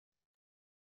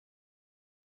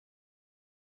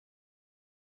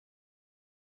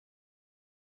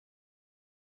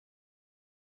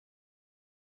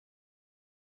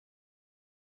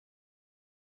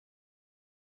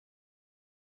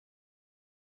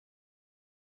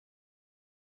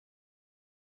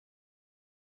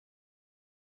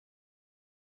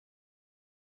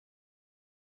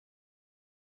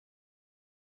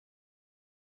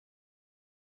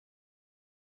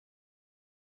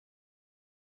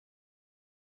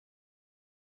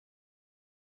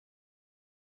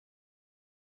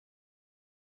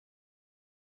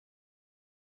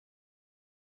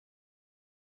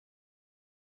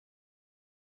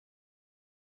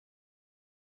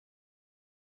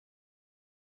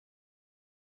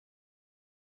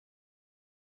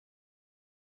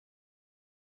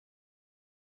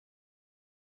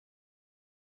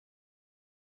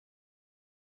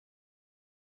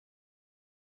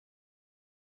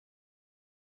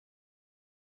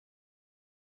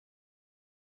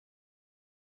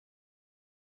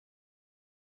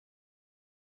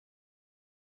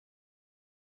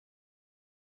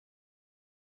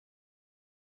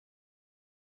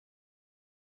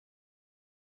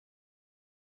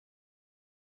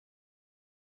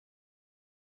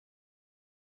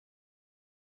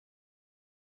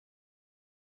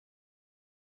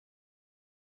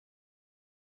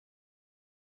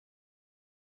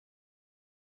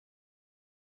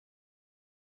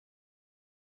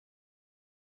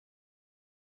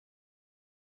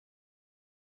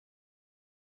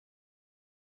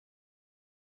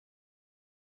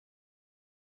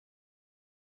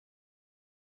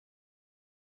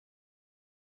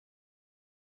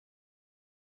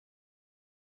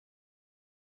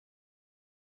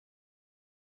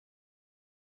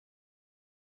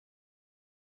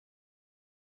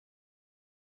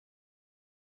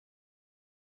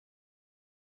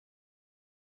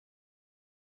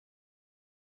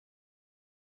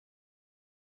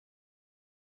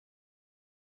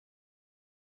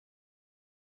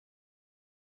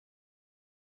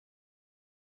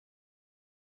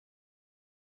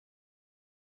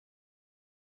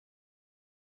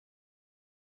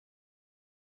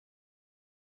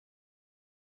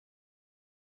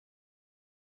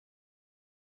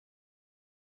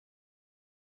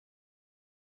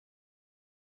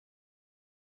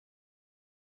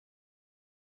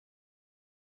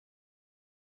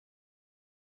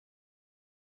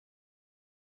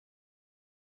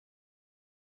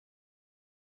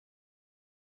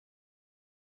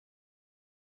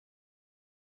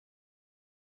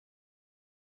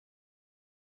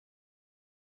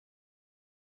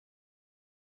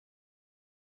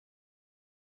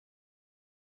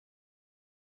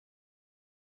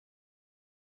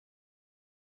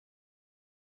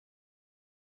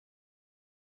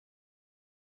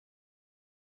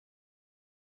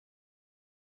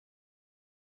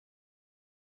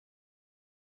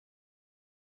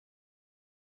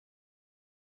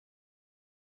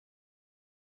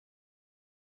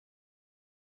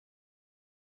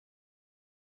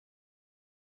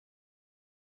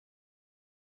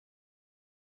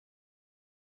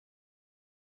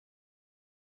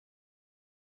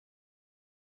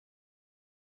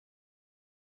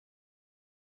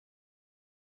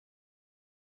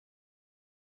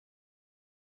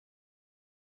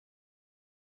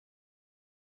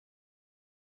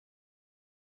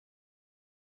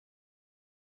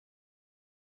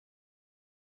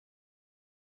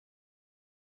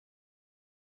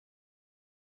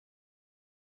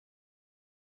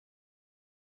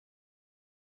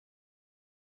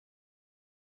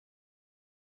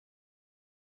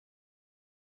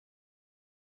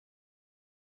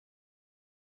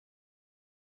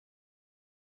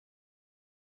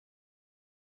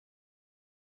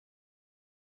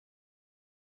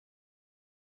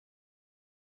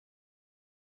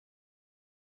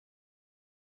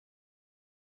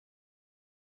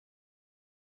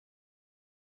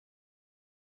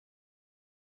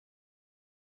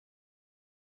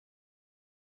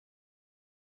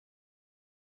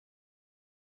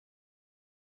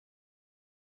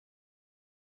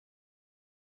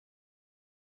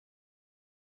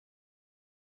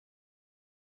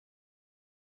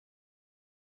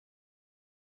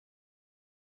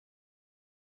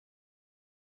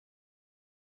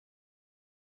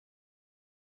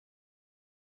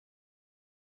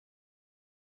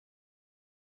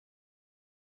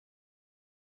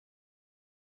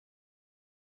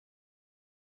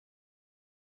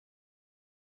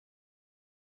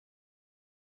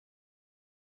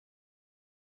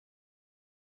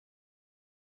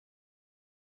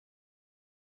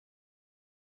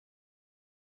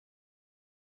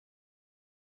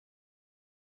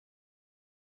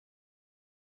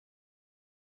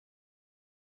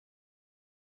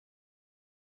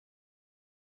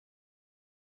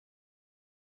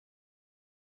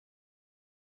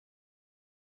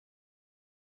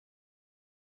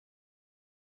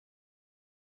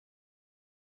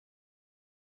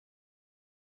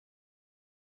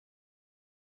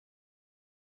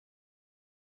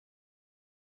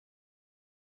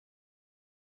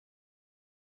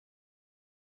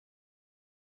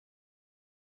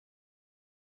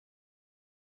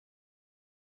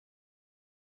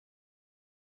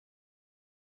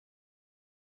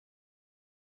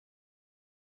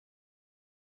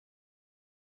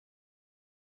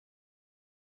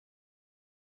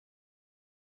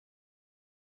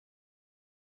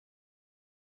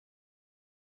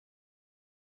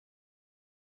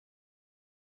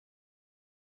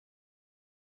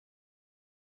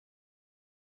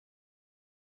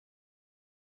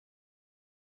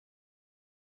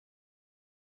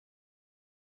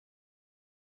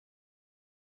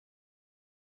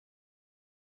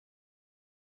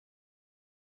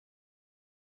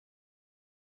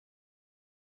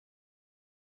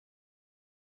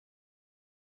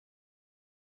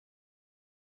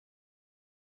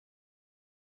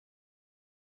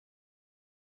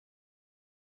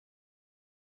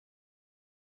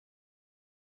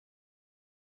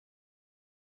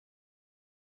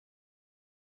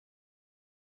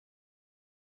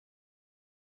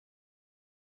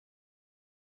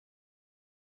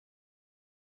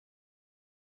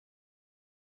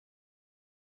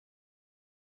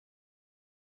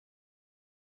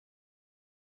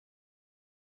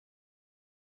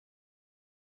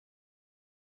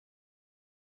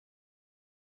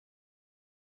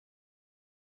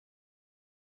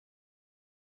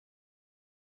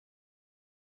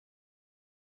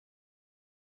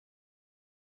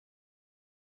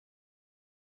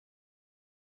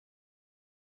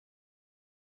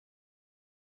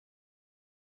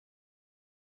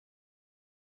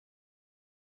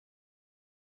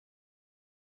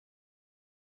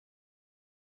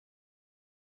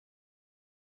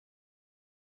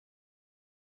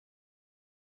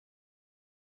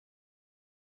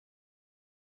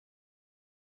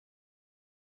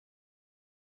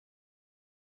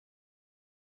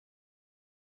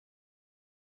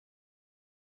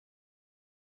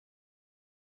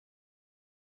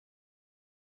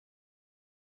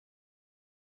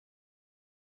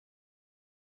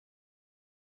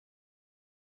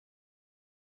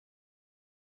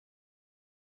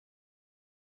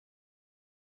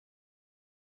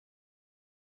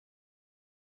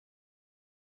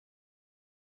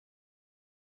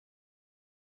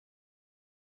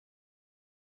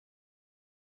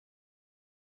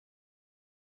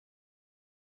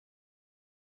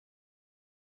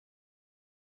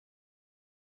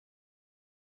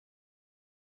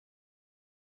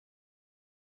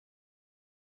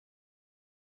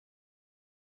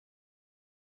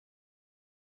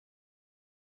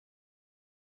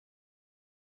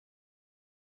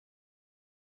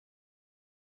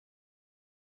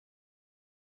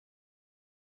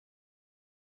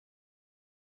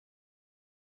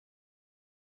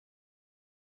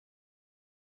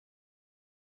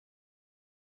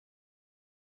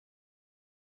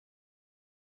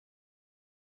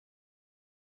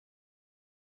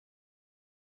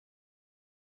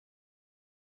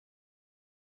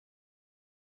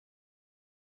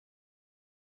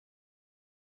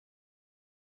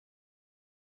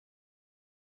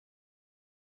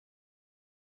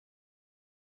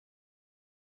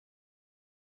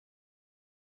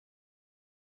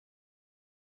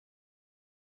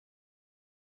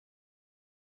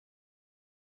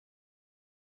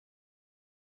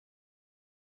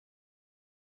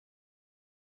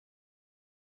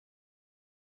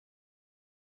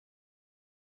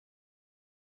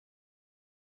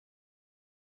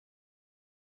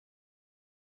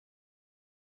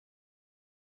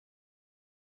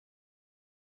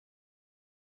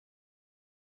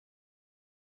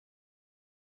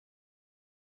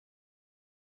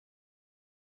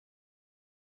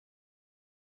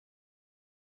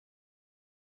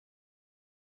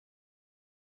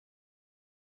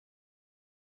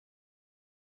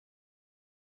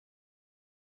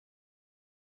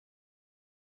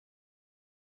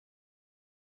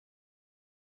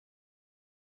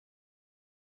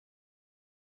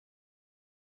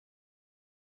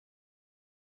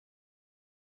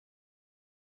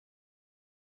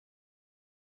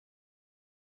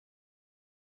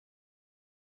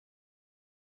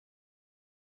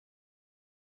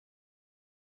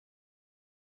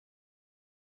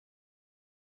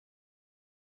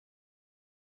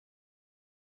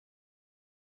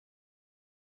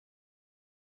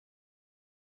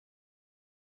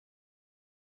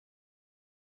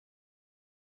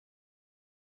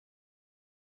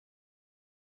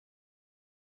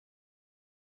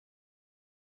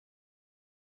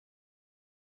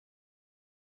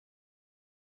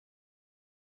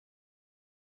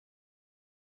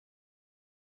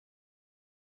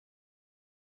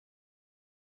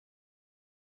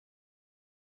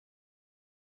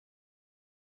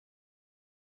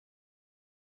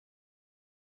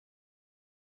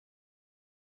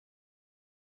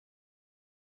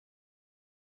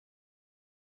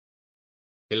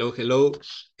Hello, hello,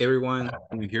 everyone.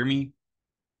 Can you hear me?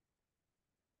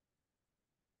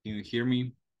 Can you hear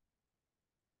me?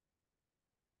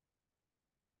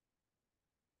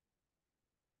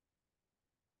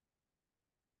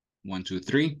 One, two,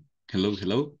 three. Hello,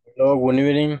 hello. Hello, good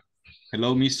evening.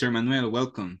 Hello, Mr. Manuel.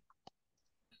 Welcome.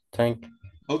 Thank you.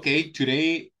 Okay,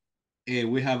 today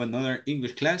we have another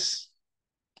English class.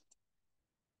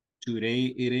 Today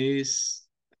it is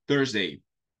Thursday.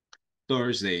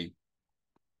 Thursday.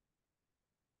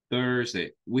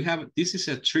 Thursday. We have, this is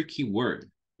a tricky word.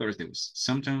 Thursday.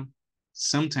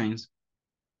 Sometimes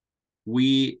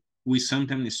we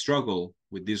sometimes struggle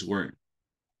with this word.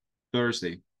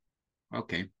 Thursday.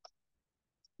 Okay.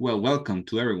 Well, welcome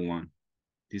to everyone.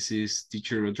 This is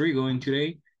Teacher Rodrigo, and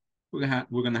today we're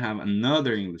gonna have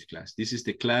another English class. This is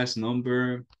the class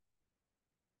number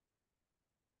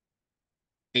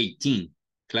 18.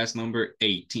 Class number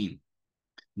 18.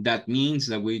 That means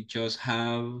that we just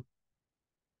have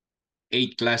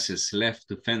 8 classes left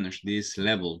to finish this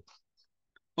level.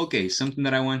 Okay, something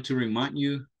that I want to remind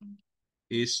you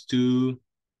is to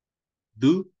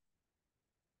do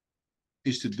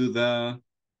the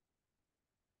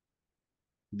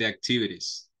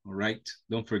activities. All right,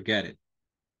 don't forget it.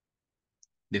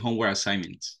 The homework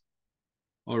assignments.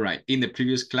 All right, in the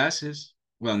previous classes,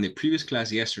 well, in the previous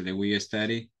class yesterday, we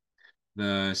studied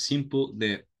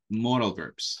the modal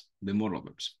verbs,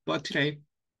 But today,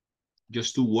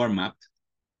 just to warm up,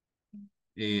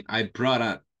 I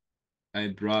brought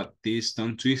this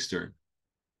tongue twister.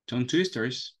 Tongue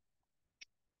twister,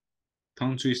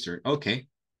 okay.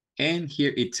 And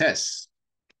here it says,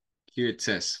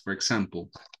 for example,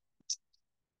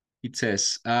 it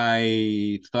says,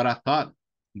 I thought,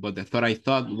 but the thought I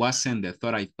thought wasn't the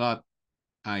thought I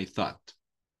thought.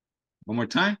 One more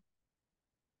time.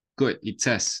 Good. It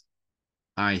says,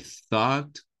 I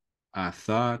thought,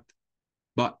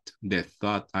 but the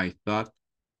thought I thought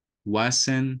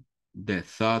wasn't the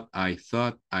thought I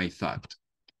thought.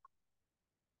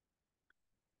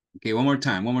 Okay, one more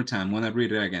time. I want to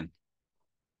read it again.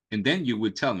 And then you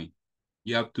will tell me.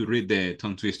 You have to read the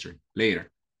tongue twister later.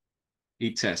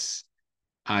 It says,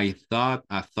 I thought,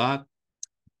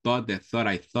 but the thought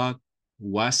I thought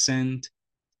wasn't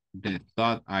the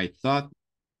thought I thought.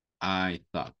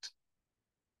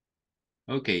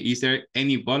 Okay, is there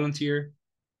any volunteer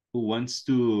who wants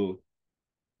to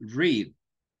read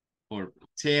or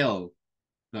tell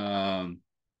the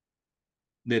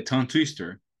tongue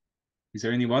twister? Is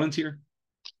there any volunteer?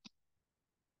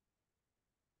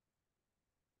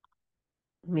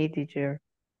 Me, teacher.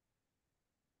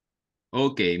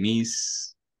 Okay,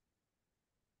 Miss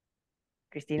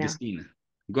Christina. Christina.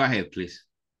 Go ahead, please.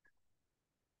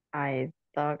 I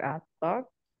thought, but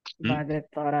the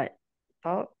thought I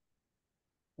thought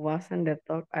wasn't the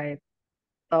thought I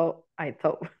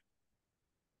thought.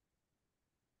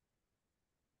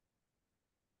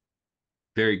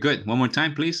 Very good. One more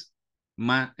time, please.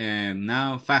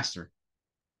 Now faster.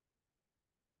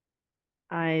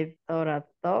 I thought,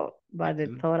 but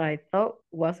the thought I thought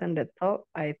wasn't the thought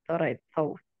I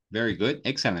thought. Very good.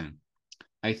 Excellent.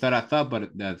 I thought,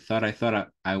 but the thought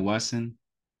I wasn't.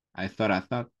 I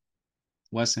thought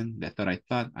wasn't. The thought I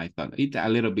thought. It's a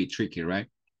little bit tricky, right?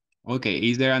 Okay.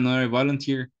 Is there another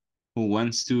volunteer who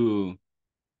wants to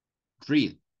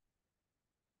read?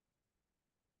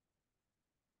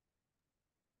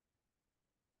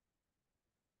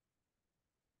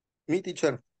 Me,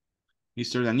 teacher.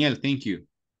 Mr. Daniel, thank you.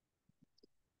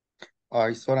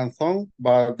 I saw and thought,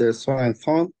 but the saw and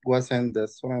thought wasn't the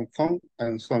saw and thought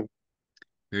and song.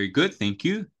 Very good. Thank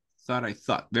you. Thought I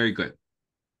thought. Very good.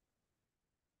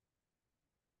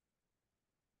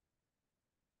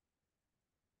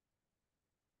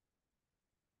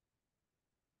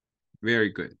 Very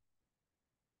good.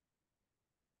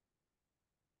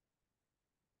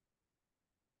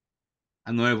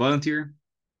 Another volunteer?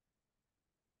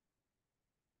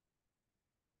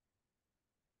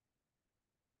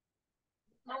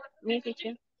 Me,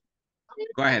 teacher.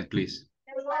 Go ahead, please.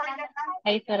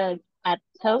 I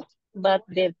thought, but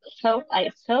the thought I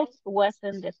thought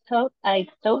wasn't the thought I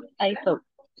thought.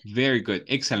 Very good.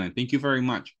 Excellent. Thank you very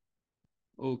much.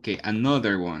 Okay,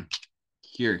 another one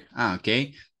here.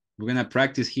 Okay. We're gonna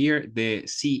practice here the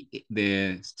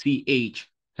CH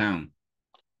sound.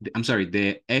 I'm sorry,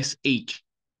 the SH.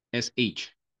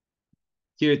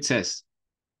 Here it says,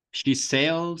 she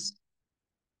sails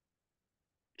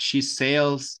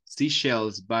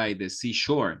seashells by the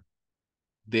seashore.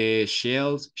 The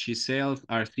shells she sails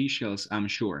are seashells, I'm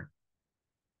sure.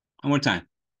 One more time.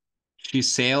 She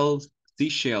sails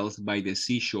seashells by the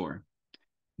seashore.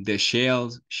 The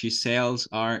shells she sails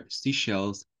are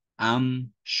seashells,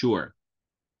 I'm sure.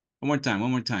 One more time, one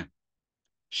more time.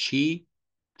 She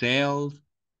sells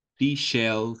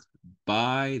seashells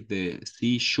by the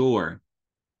seashore.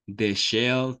 The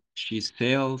shells she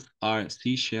sells are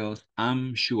seashells,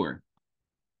 I'm sure.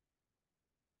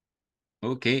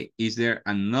 Okay, is there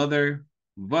another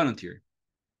volunteer?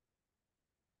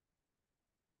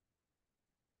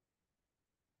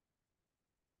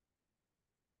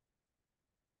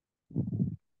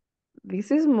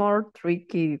 This is more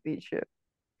tricky, teacher.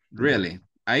 Really?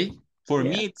 For Yeah.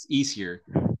 me, it's easier.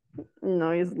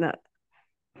 No, it's not.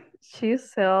 She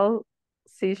sells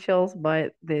seashells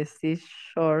by the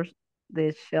seashore.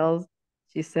 The shells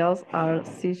she sells are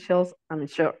seashells, I'm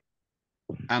sure.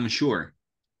 I'm sure.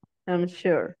 I'm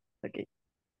sure. Okay.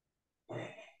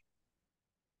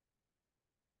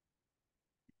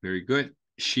 Very good.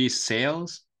 She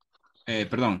sells.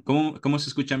 Perdón, ¿cómo se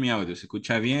escucha mi audio? ¿Se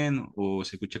escucha bien o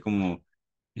se escucha como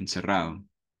encerrado?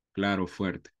 Claro,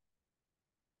 fuerte.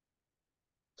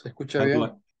 Se escucha How do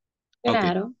bien. Okay,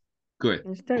 Claro. good.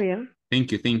 Está bien.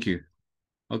 Thank you, thank you.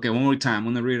 Okay, one more time.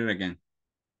 I'm gonna read it again.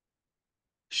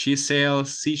 She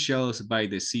sells seashells by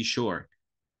the seashore.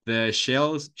 The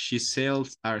shells she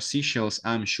sells are seashells,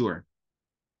 I'm sure.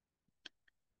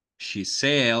 She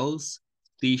sells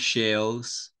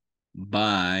seashells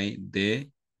by the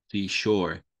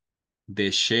seashore.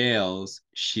 The shells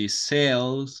she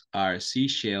sells are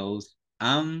seashells,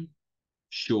 I'm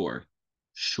sure.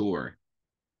 Sure.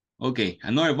 Okay,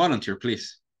 another volunteer,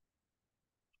 please.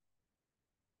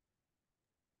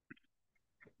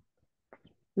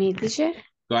 Me, teacher?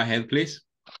 Go ahead, please.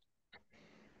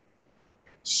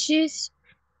 She's,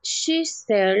 she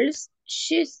sells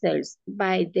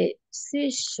by the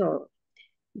seashore.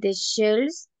 The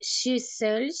shells she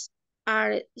sells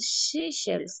are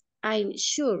seashells, I'm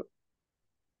sure.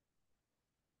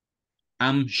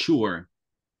 I'm sure.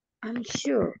 I'm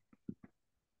sure.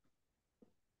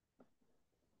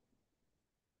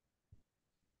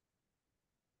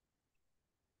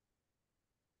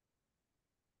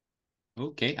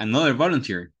 Okay, another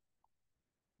volunteer.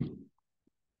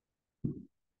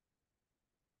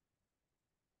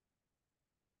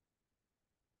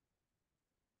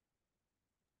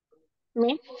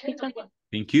 Me?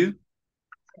 Thank you.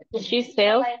 She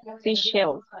sells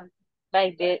seashells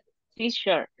by the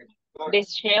seashore. The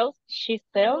shells she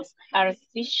sells are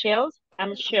seashells,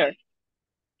 I'm sure.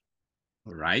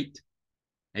 All right.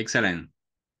 Excellent.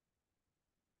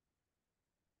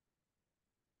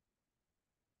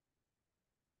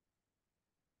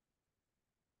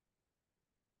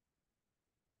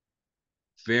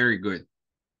 Very good.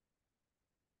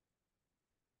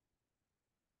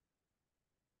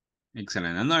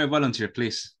 Excellent. Another volunteer,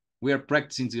 please. We are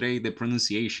practicing today the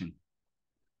pronunciation.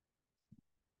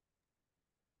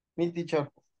 Me, teacher.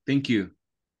 Thank you.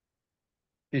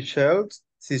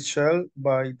 Seashell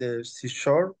by the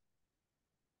seashore.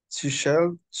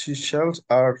 Seashells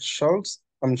are shells,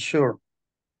 I'm sure.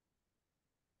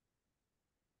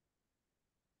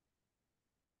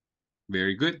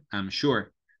 Very good. I'm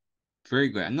sure. Very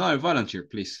good. Another volunteer,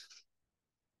 please.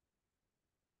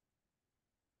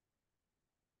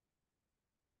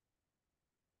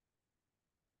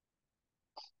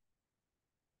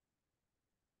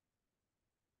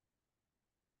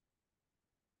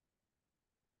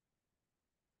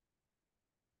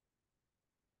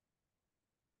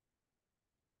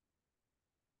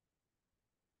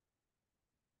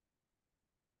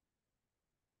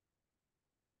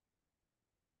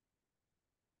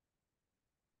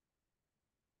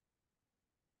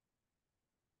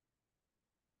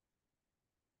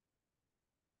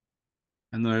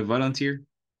 Another volunteer.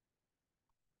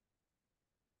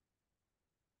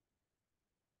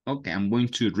 Okay, I'm going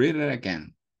to read it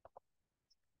again.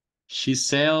 She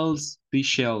sells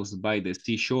seashells by the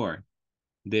seashore.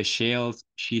 The shells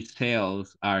she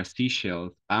sells are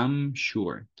seashells, I'm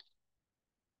sure.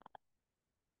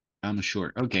 I'm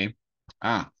sure. Okay.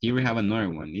 Here we have another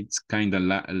one. It's kind of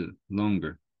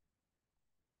longer.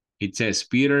 It says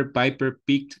Peter Piper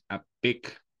picked a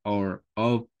peck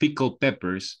of pickled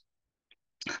peppers.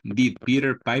 Did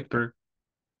Peter Piper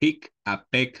pick a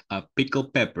peck of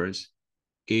pickled peppers?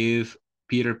 If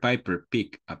Peter Piper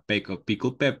picked a peck of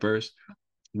pickled peppers,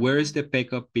 where is the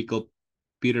peck of pickled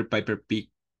Peter Piper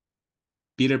picked?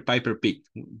 Peter Piper picked.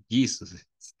 Jesus,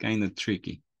 it's kind of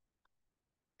tricky.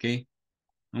 Okay,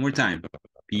 one more time.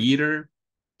 Peter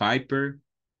Piper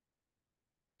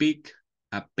picked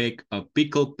a peck of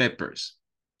pickled peppers.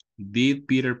 Did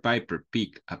Peter Piper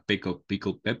pick a peck of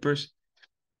pickled peppers?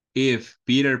 If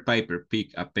Peter Piper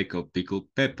picked a peck of pickled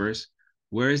peppers,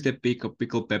 where is the peck of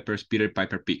pickled peppers Peter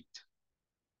Piper picked?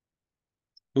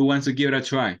 Who wants to give it a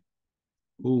try?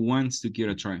 Who wants to give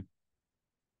it a try?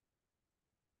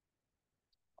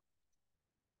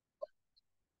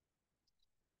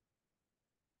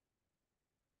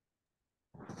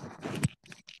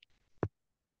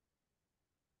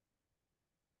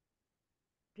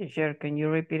 Teacher, can you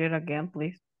repeat it again,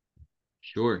 please?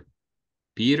 Sure.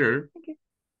 Peter Okay.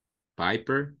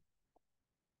 Piper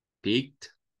picked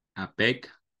a peck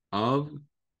of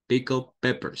pickled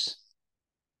peppers.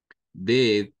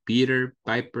 Did Peter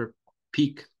Piper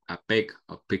pick a peck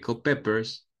of pickled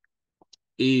peppers?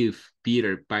 If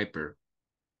Peter Piper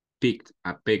picked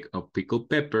a peck of pickled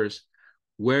peppers,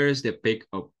 where's the peck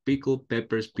of pickled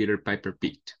peppers Peter Piper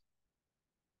picked?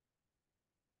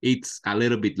 It's a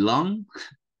little bit long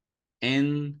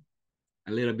and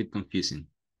a little bit confusing.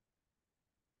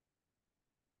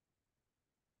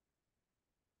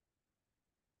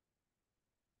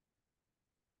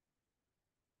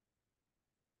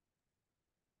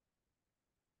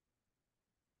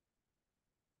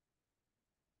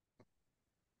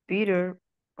 Peter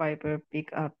Piper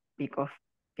picked a peck of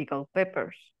pickled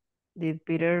peppers. Did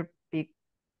Peter pick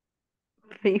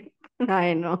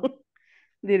I know.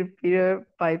 Did Peter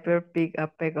Piper pick a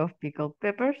peck of pickled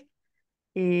peppers?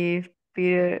 If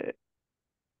Peter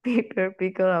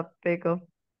pickled a peck of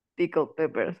pickled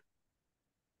peppers,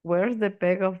 where's the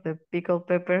peck of the pickled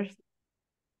peppers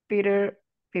Peter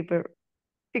Piper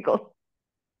pickled?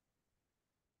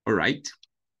 All right.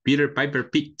 Peter Piper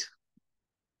picked.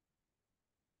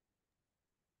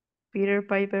 Peter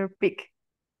Piper picked.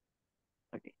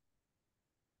 Okay.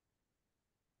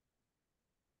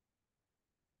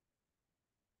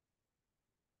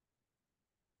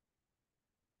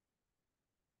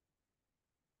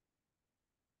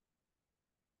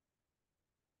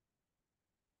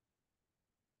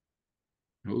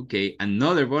 Okay,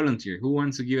 another volunteer. Who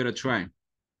wants to give it a try?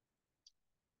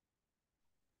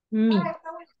 Me.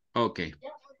 Okay.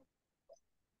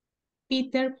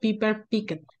 Peter Piper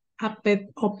picked a peck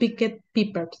of pickled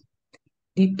peppers.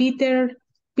 Did Peter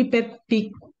Piper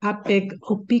pick a peck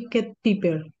of pickled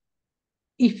pepper?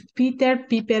 If Peter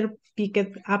Piper picked a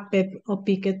peck of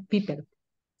pickled pepper,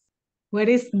 where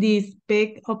is this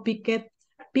peck of pickled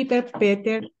pepper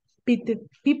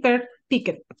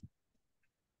picked?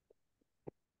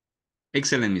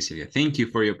 Excellent, Miss Celia. Thank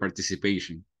you for your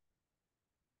participation.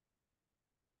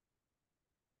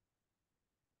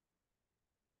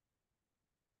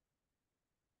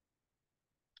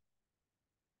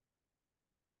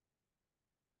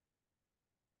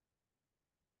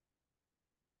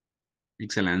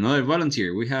 Excellent. Another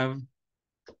volunteer. We have.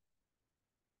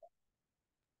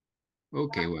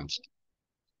 Okay, well.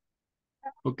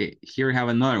 Okay, here we have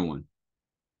another one.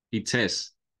 It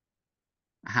says,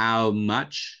 how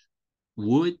much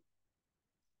wood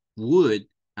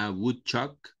a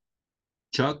woodchuck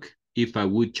chuck if a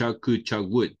woodchuck could chuck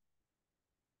wood?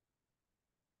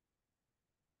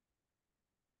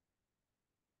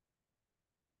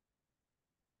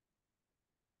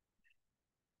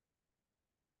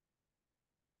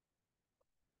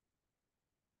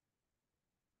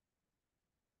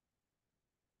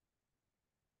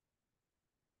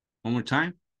 One more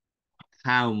time.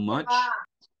 How much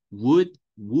wood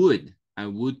a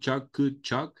woodchuck could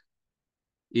chuck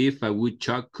if a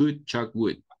woodchuck could chuck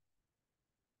wood?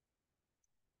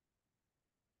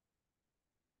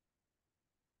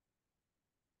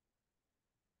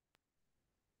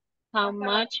 How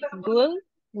much would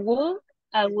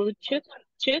a woodchuck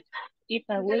chuck if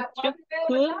a woodchuck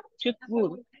could chuck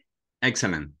wood?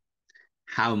 Excellent.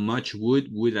 How much wood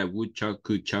a woodchuck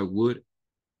could chuck wood?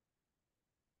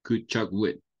 Could chuck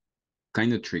wood.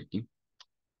 Kind of tricky.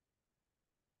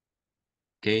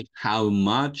 Okay. How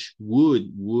much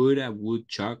would a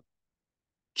woodchuck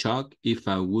chuck if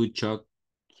a woodchuck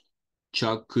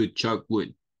could chuck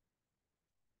wood?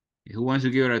 Who wants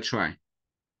to give it a try?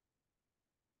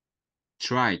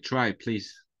 Try,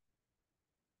 please.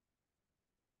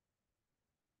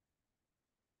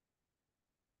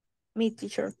 Me,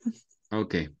 teacher.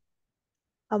 Okay.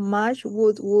 How much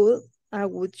wood a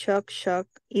woodchuck chuck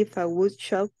if a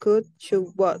woodchuck could chuck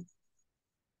wood?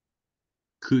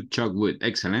 Could chuck wood.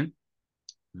 Excellent.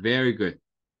 Very good.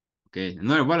 Okay.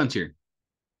 Another volunteer.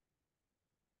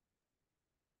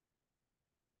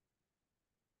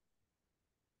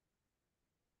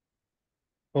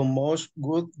 How much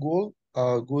good wool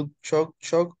a good chuck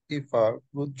if a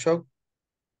good chuck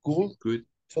good Good.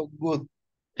 chuck good?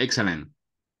 Excellent.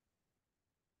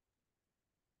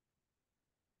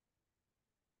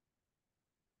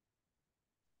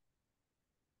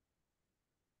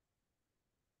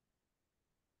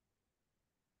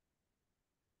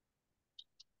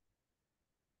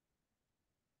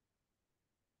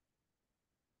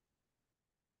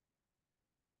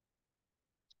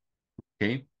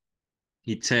 Okay.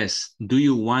 It says, do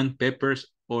you want peppers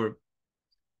or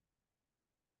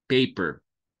paper?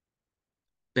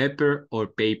 Pepper or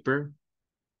paper?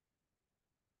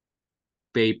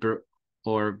 Paper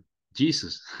or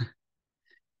Jesus.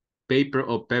 Paper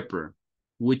or pepper,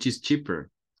 which is cheaper?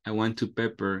 I want to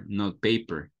pepper, not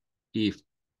paper. If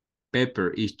pepper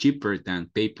is cheaper than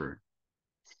paper.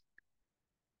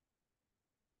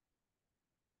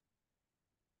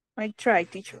 I try,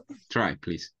 teacher. Try,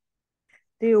 please.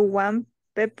 Do you want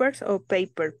peppers or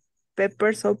paper?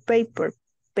 Peppers or paper?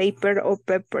 Paper or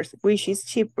peppers? Which is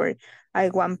cheaper? I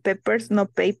want peppers,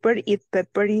 not paper, if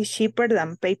pepper is cheaper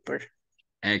than paper.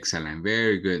 Excellent,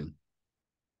 very good.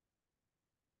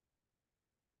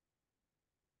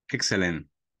 Excellent.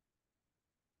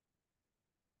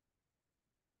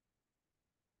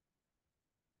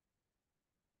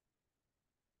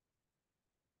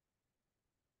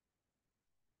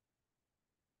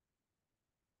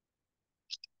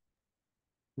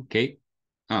 Okay.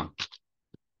 Oh.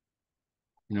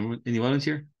 Any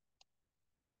volunteer?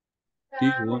 Do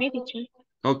you want? Me, teacher.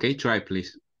 Okay, try,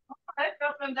 please.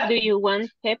 Do you want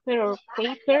pepper or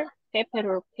paper?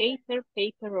 Pepper or paper?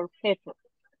 Paper or pepper?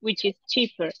 Which is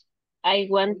cheaper? I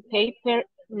want paper,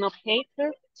 not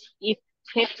paper. If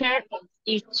pepper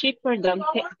is cheaper than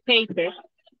paper.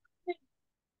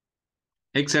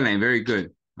 Excellent, very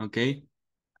good. Okay.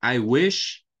 I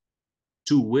wish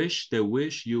to wish the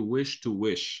wish you wish to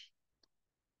wish.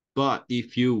 But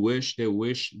if you wish the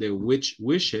wish the which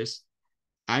wishes,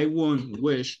 I won't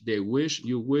wish the wish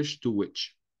you wish to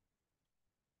wish.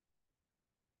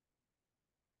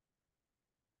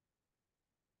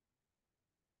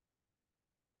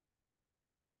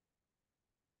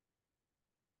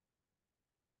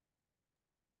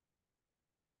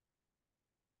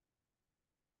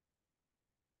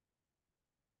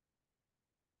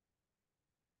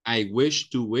 I wish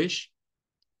to wish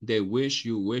the wish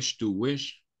you wish to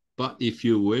wish. But if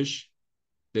you wish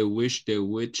the wish the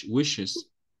which wishes,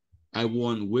 I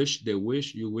won't wish the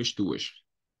wish you wish to wish.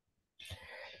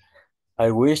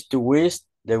 I wish to wish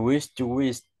the wish to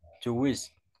wish.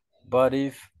 But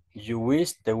if you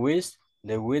wish the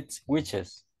wish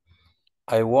wishes,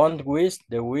 I won't wish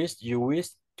the wish you wish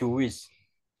to wish.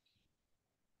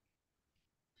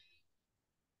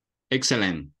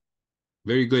 Excellent.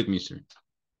 Very good, mister.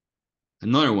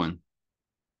 Another one.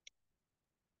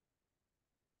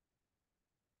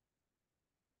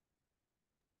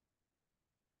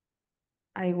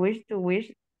 I wish to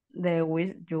wish the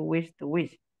wish you wish to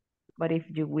wish. But if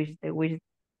you wish the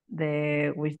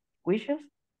wish wishes,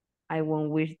 I won't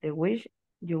wish the wish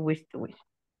you wish to wish.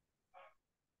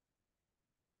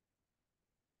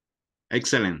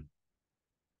 Excellent.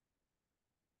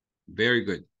 Very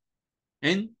good.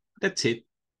 And that's it.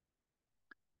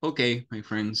 Okay, my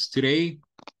friends, today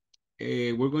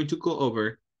we're going to go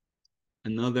over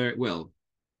another, well,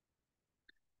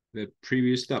 the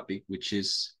previous topic, which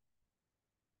is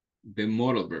the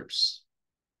modal verbs.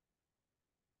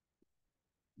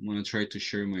 I'm going to try to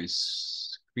share my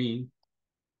screen.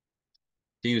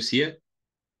 Can you see it?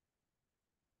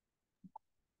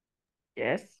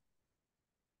 Yes.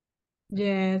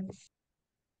 Yes.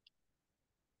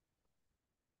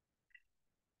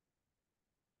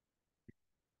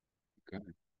 God,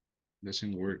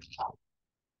 doesn't work.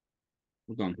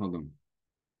 Hold on, hold on.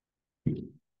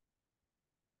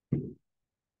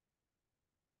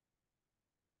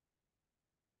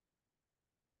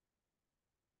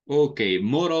 Okay,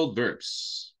 modal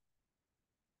verbs.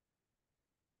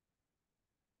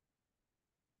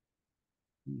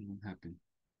 What happened?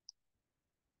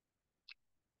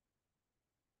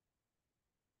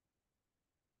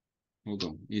 Hold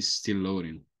on, it's still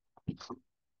loading.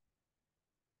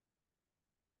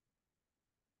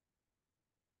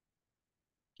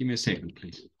 Give me a second,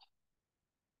 please.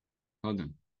 Hold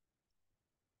on.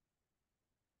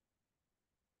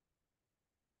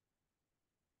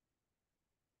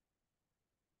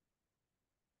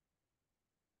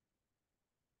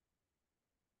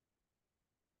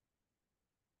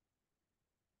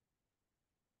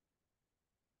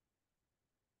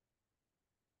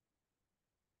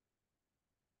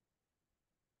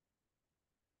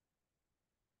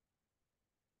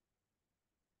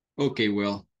 Okay,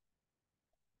 well.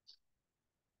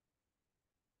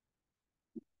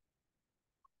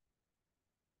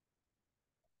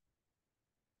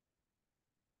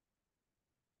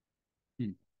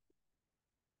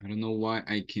 I don't know why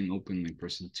I can't open my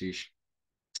presentation.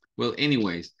 Well,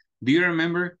 anyways, do you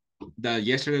remember that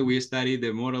yesterday we studied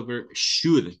the modal verb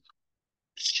should?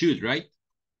 Should, right?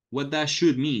 What does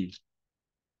should mean?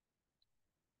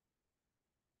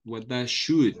 What does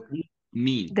should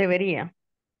mean? Debería.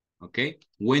 Okay,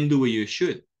 when do we use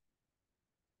should?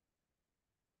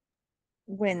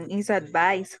 When it's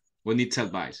advised. When it's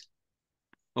advised.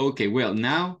 Okay, well,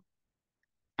 now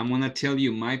I'm gonna tell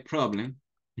you my problem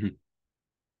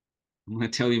I'm gonna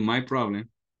tell you my problem.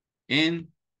 And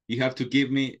you have to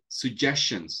give me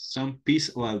suggestions, some piece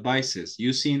of advices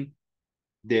using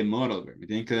the modal verb. Me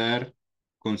tienen que dar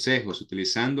consejos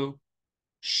utilizando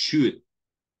should.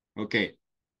 Okay.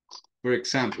 For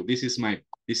example, this is my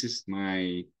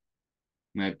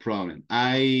problem.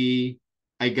 I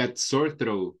got sore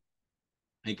throat.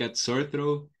 I got sore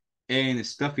throat and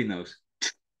stuffy nose.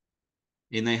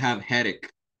 And I have headache.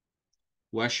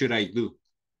 What should I do?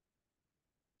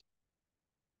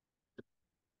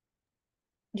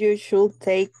 You should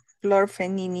take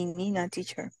chlorpheniramine,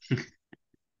 teacher.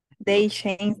 They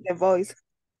change the voice.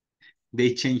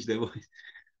 They change the voice.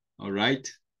 All right.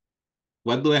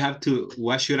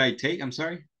 What should I take? I'm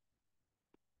sorry.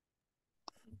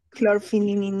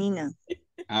 Chlorpheniramine.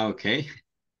 Okay.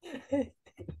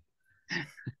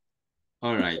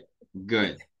 All right.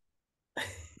 Good.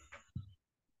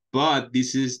 But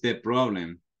this is the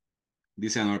problem.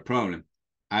 This is another problem.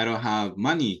 I don't have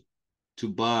money to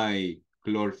buy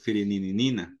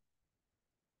chlorpheniramine.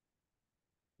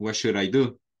 What should I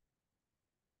do?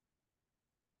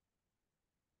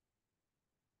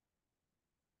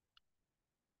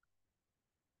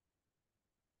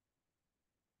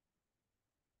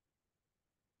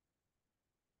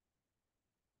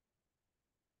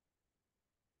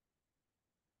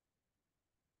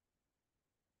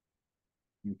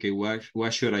 Okay,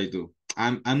 what should I do?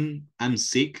 I'm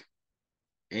sick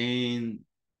and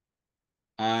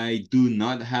I do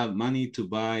not have money to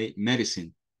buy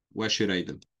medicine. What should I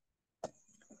do?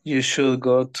 You should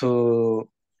go to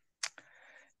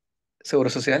Seguro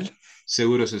Social.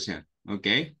 Seguro Social.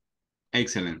 Okay.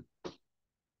 Excellent.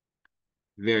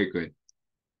 Very good.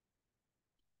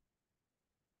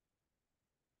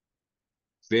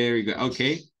 Very good.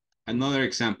 Okay. Another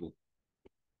example.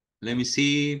 Let me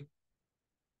see.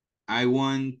 I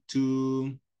want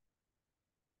to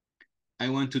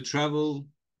travel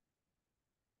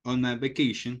on my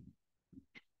vacation.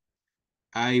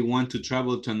 I want to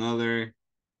travel to another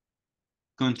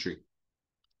country.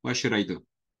 What should I do?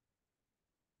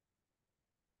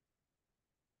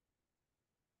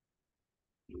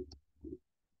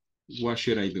 What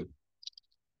should I do?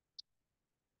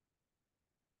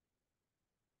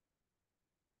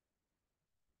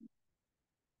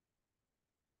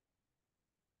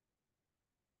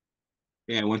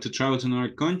 Yeah, I want to travel to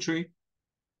another country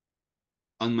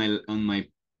on my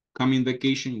coming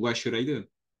vacation. What should I do?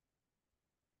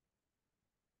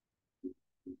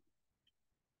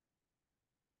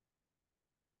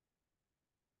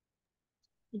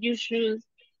 You should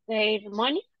save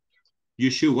money. You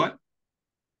should what?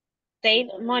 Save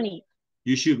money.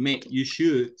 You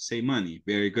should save money.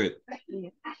 Very good.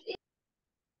 Yeah.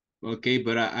 Okay,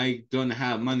 but I don't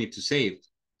have money to save.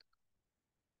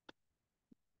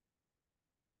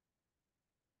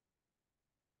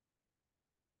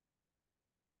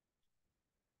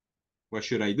 What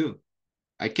should I do?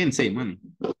 I can't save money.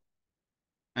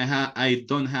 I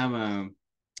don't have a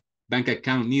bank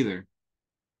account neither.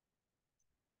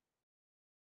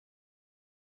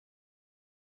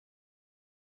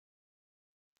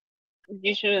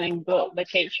 You shouldn't go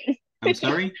vacation. I'm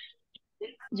sorry?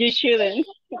 You shouldn't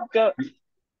go.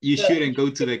 You shouldn't go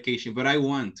to vacation, but I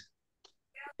want.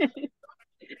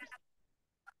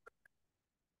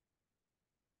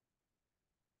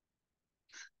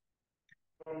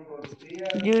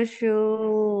 You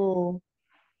should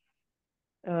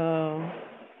I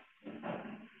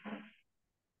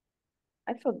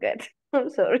forget. I'm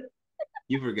sorry.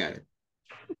 You forgot it.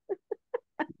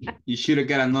 You should have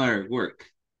got another work.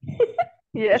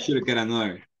 Yeah. You should have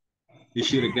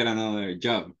got another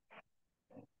job.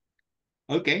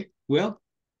 Okay, well,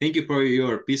 thank you for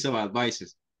your piece of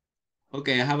advices.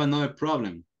 Okay, I have another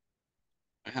problem.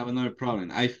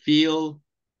 I feel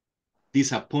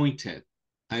disappointed.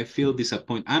 I'm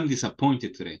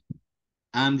disappointed today.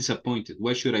 I'm disappointed.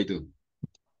 What should I do?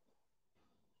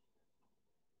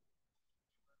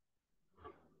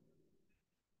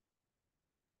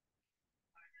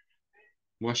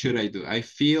 What should I do? I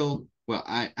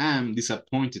am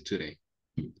disappointed today.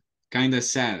 Kind of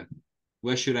sad.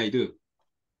 What should I do?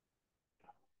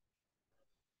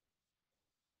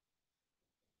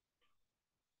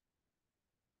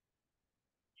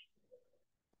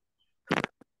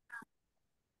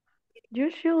 You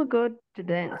should go to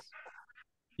dance.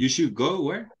 You should go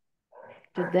where?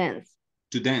 To dance.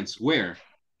 To dance. Where?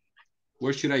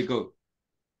 Where should I go?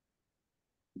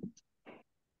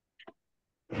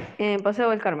 En Paseo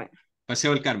del Carmen.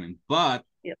 Paseo del Carmen. But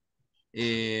yep.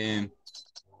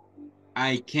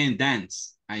 I can't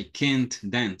dance. I can't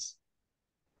dance.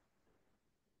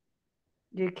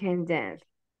 You can dance.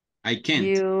 I can't.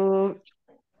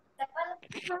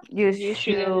 You You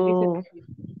shouldn't listen.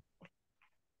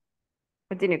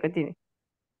 Continue.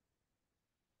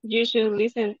 You should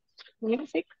listen to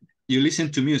music. You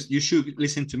listen to music. You should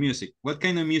listen to music. What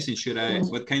kind of music should I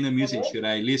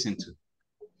listen to?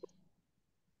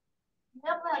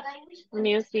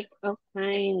 Music of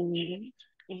kind.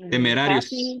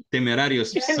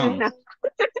 Temerarios songs.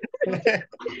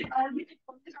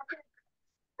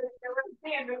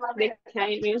 The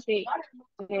kind music.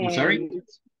 I'm sorry?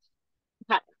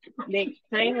 The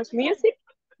kind of music.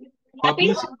 Pop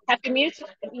music. Happy music.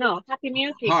 No, happy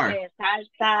music. Hard.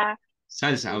 Salsa.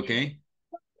 Salsa, okay.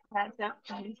 Salsa.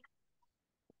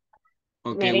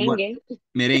 Okay. Merengue.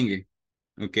 Merengue.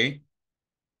 Okay.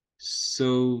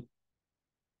 So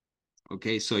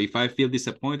if I feel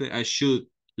disappointed, I should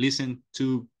listen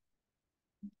to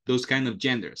those kind of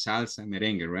genders, salsa,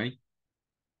 merengue, right?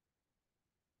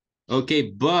 Okay,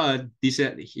 but this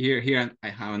here I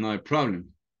have another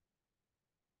problem.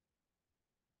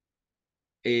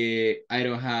 I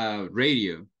don't have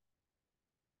radio,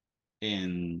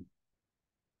 and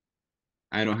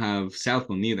I don't have cell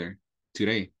phone either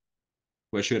today.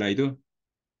 What should I do?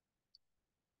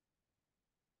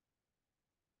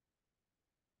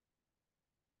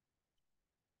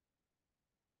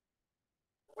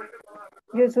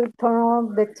 You should turn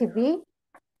on the TV.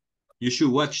 You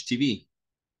should watch TV.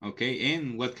 Okay,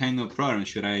 and what kind of program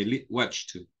should I watch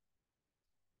to?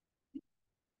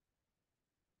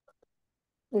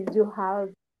 If you have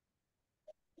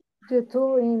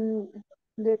YouTube in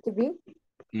the TV.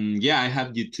 Yeah, I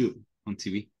have YouTube on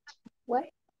TV. What?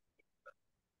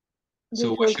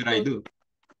 So what should I do?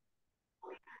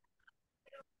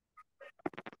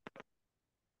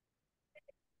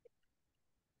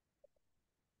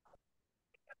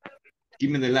 Give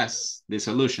me the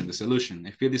solution.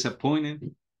 I feel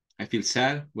disappointed. I feel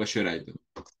sad. What should I do?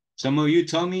 Some of you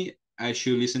told me I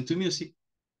should listen to music.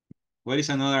 What is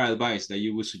another advice that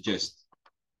you would suggest?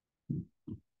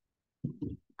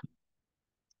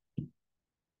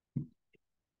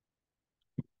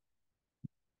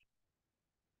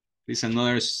 Please,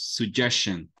 another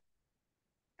suggestion.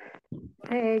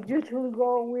 You should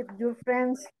go with your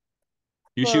friends.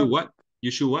 You should what?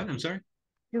 You should what? I'm sorry?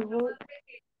 You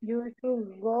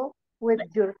should go with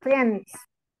your friends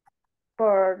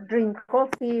for drink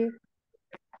coffee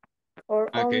or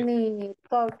only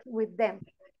talk with them.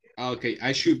 Okay,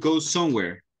 I should go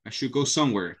somewhere. Okay, you should go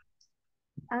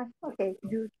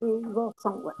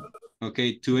somewhere.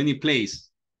 Okay, to any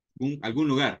place. Algún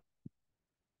lugar.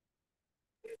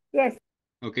 Yes.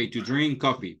 Okay, to drink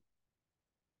coffee.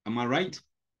 Am I right?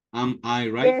 Am I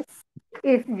right? Yes.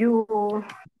 If you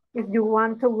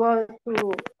want to go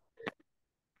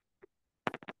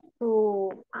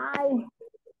ay,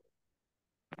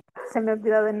 se me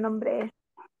olvidó el nombre.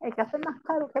 El café más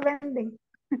caro que venden.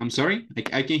 I'm sorry,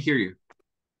 I can't hear you.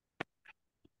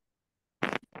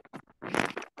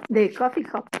 The coffee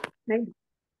cup. Maybe.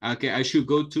 Okay, I should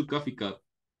go to coffee cup.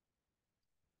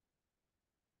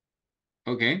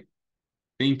 Okay,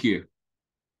 thank you.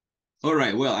 All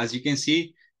right, well, as you can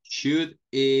see, should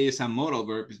is a modal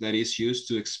verb that is used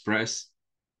to express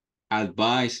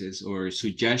advices or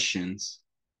suggestions.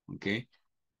 Okay,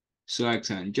 so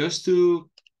excellent. Just to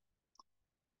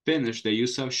finish the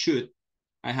use of should,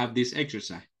 I have this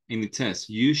exercise in the test.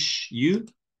 You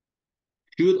should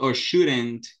or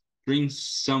shouldn't drink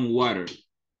some water.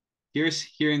 Here's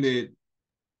in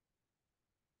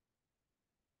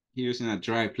a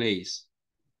dry place.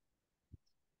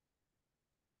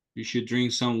 You should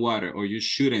drink some water, or you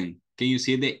shouldn't. Can you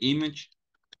see the image?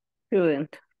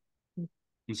 Shouldn't.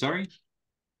 I'm sorry?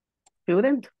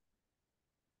 Shouldn't.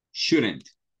 Shouldn't.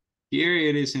 Here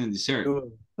it is in the desert.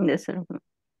 Desert.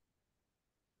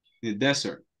 The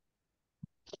desert.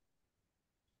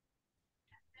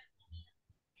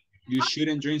 You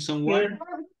shouldn't drink some water?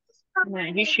 No,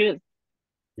 you should.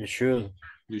 You should.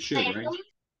 You should, right?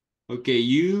 Okay,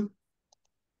 you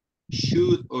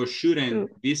should or shouldn't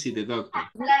visit the doctor?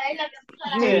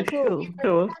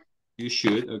 You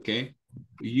should, okay.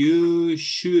 You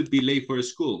should be late for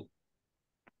school.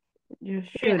 You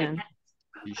shouldn't.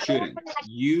 You shouldn't.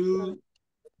 You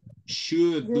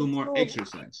should do more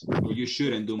exercise, or you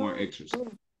shouldn't do more exercise.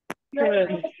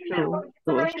 Shouldn't.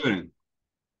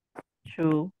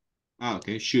 Should. Ah,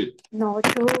 okay, should. No,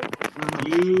 should.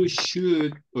 You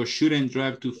should or shouldn't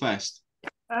drive too fast.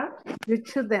 You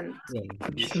shouldn't.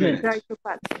 You shouldn't. Drive too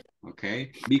fast.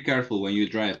 Okay, be careful when you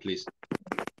drive, please.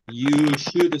 You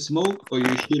should smoke or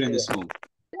you shouldn't smoke.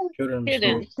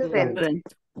 Shouldn't.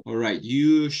 All right,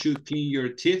 you should clean your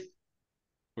teeth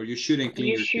or you shouldn't clean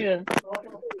your teeth. You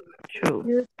should.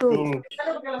 Or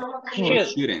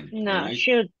shouldn't. No, right?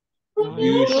 should.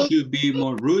 You should be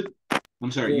more rude.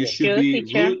 I'm sorry, you should Should, be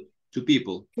teacher. rude to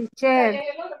people. Teacher,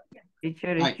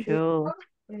 Teacher, Hi. it should.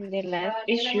 The last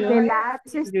is the should.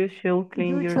 last is You should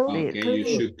clean you your should teeth. Okay, you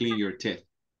clean. should clean your teeth.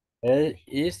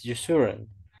 Is you shouldn't.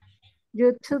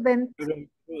 You shouldn't be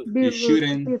You rude to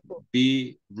shouldn't people.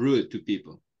 be rude to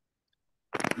people.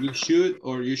 You should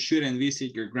or you shouldn't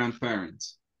visit your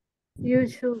grandparents. You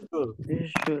should. You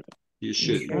should. You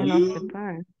should. You're not the You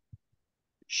parent.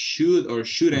 should or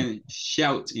shouldn't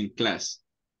shout in class.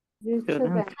 You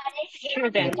Shouldn't.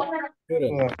 shouldn't.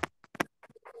 Shouldn't.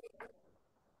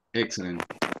 Excellent.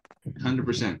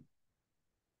 100%.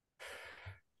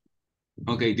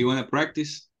 Okay, do you want to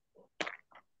practice?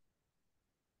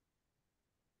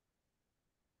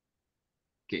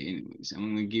 Okay, anyways, I'm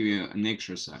going to give you an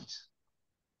exercise.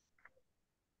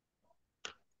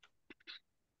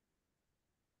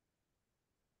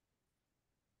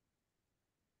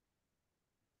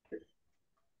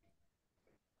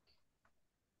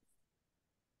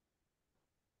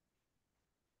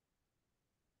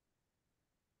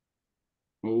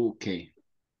 Okay,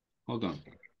 hold on.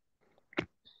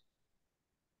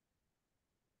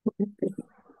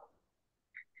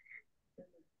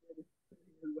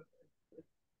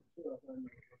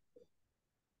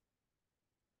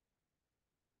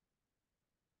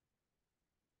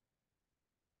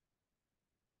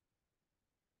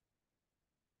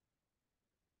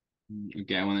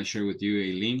 Okay, I want to share with you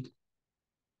a link.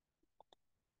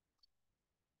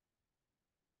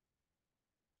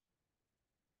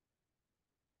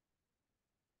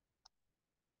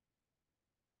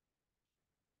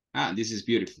 Ah, this is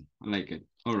beautiful. I like it.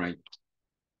 All right.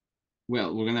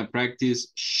 Well, we're going to practice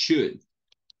should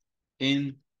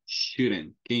and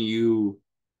shouldn't. Can you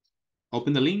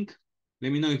open the link?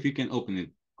 Let me know if you can open it.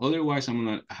 Otherwise, I'm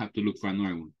going to have to look for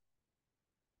another one.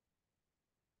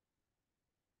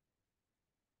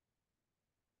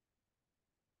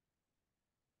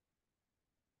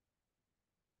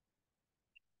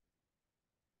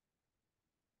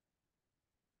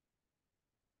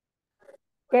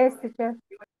 Yes, teacher.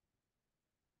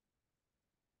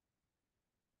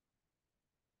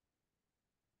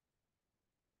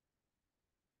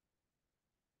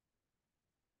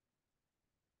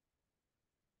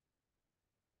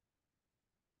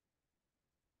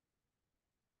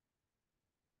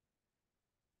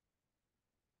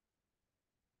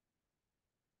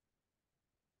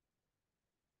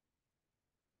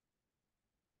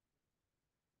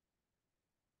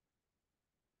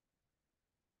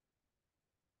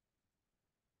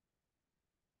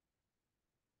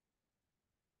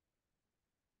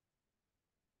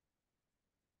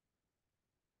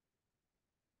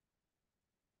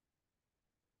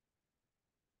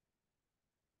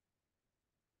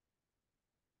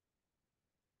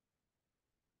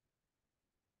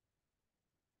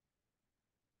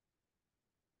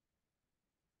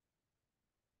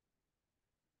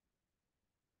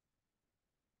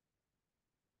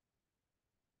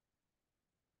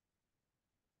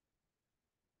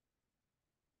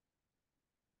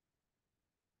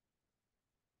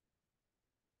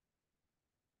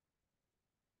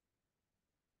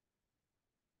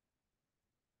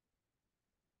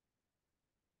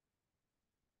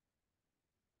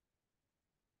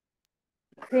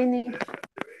 Finish.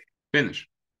 Finish.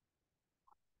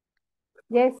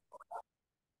 Yes.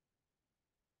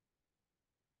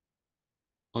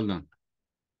 Hold on.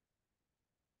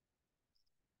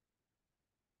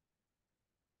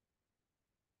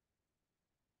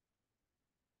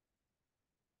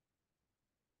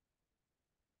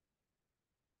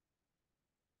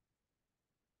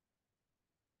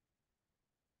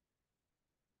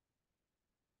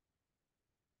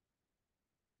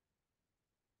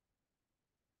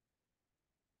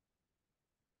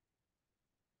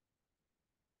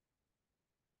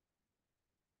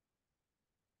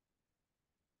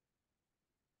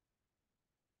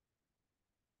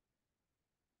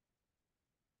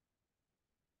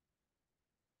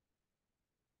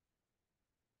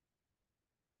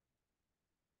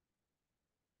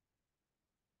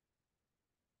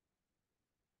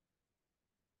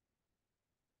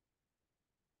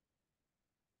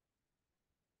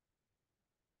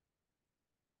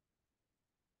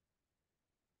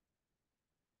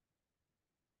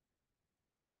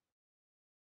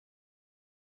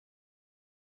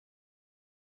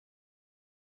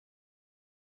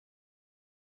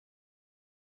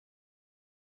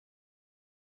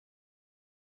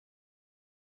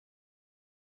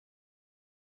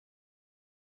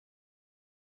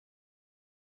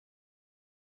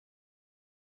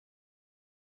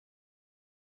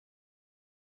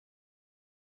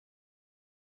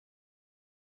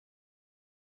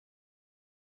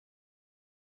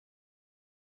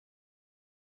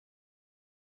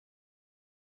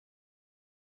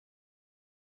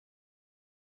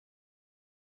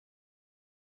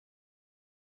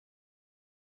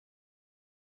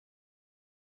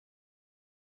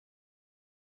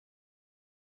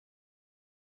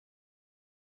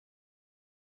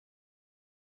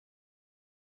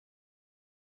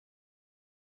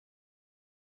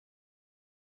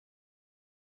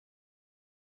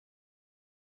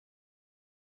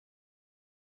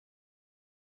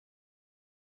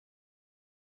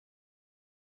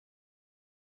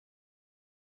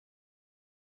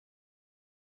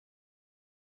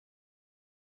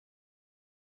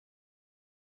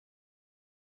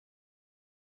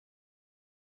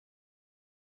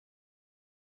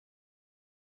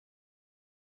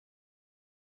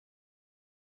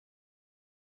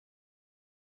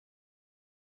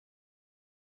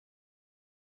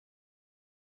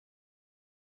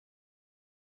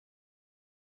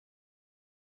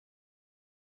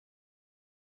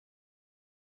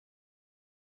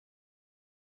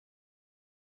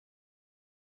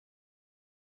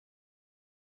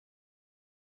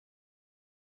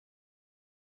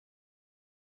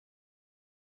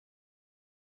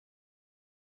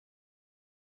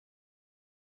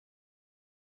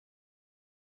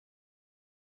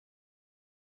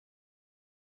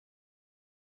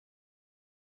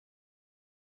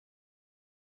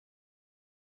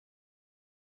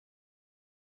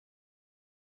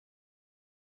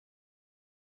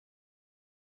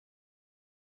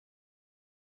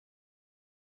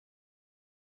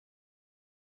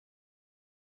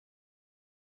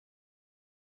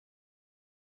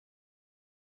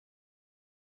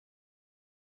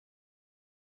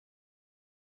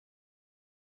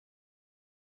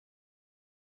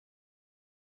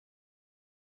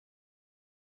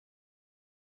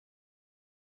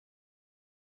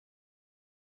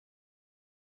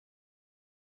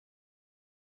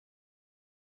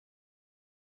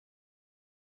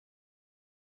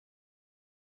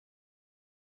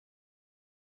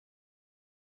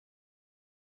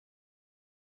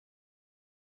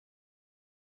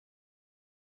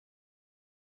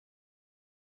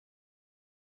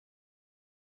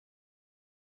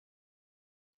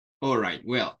 All right,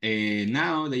 well,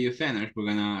 now that you finished, we're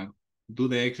gonna do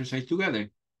the exercise together.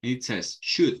 It says,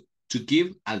 should, to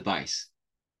give advice.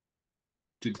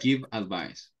 To give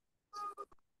advice.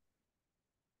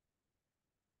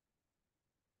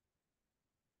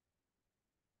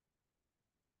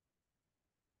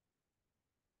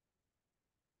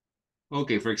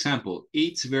 Okay, for example,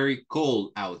 it's very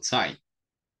cold outside.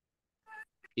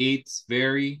 It's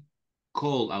very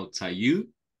cold outside.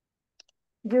 You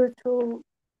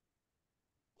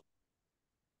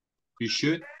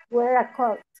should wear a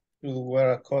coat. You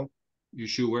wear a coat. You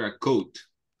should wear a coat.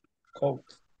 Coat.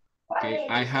 Okay,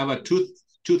 I have a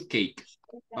toothache.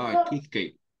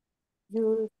 Toothache.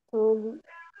 You should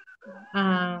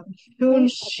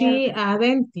Should she a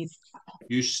dentist?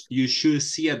 You should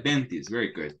see a dentist.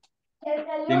 Very good.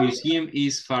 The museum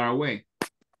is far away.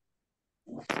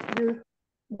 You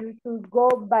should go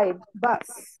by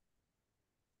bus.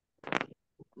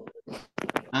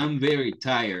 I'm very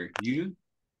tired. You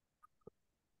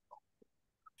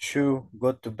should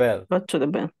go to bed. Go to the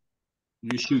bed.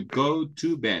 You should go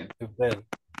to bed. To bed.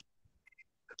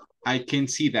 I can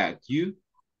see that. You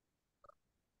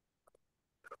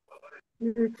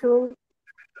should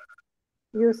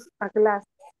use a glass.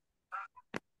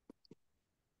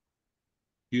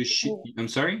 You should, I'm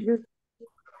sorry?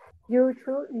 You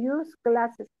should use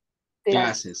glasses.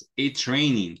 Glasses. It's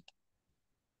raining.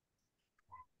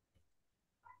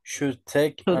 Should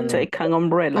take an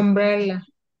umbrella. Umbrella.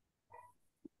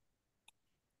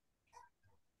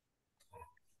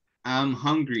 I'm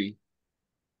hungry.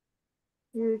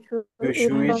 You should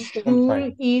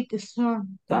eat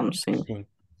something.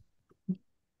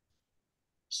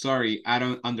 Sorry, I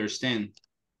don't understand.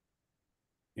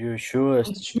 You should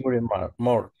study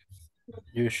more.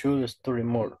 You should study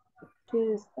more.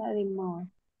 You study more.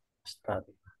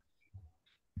 Study.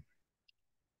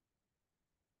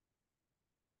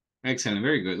 Excellent,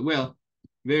 very good. Well,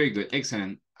 very good,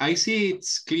 excellent. I see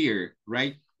it's clear,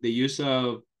 right? The use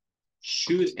of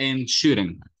should and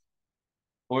shouldn't.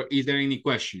 Or is there any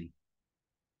question?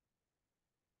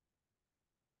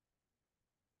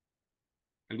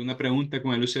 ¿Alguna pregunta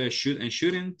con el uso de should and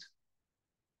shouldn't?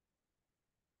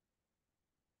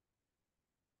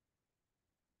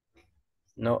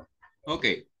 No. Ok,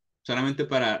 solamente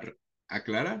para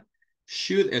aclarar,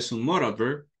 should es un moral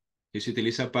verb que se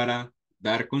utiliza para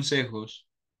dar consejos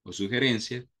o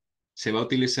sugerencias. Se va a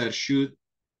utilizar should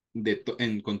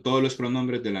con todos los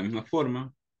pronombres de la misma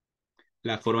forma.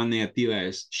 La forma negativa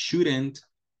es shouldn't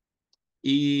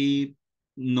y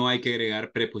no hay que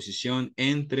agregar preposición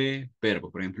entre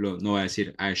verbos. Por ejemplo, no va a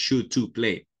decir I should to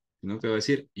play, sino que va a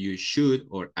decir you should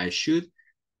or I should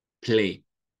play.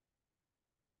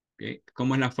 ¿Okay?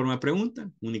 ¿Cómo es la forma de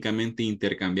pregunta? Únicamente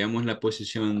intercambiamos la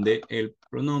posición del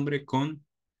pronombre con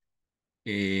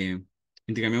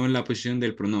intercambiamos la posición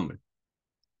del pronombre.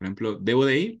 Por ejemplo, ¿debo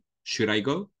de ir? Should I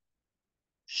go?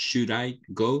 Should I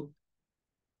go?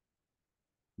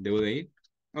 ¿Debo de ir?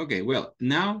 Okay, well,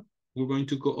 now we're going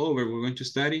to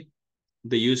study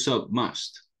the use of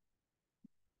must.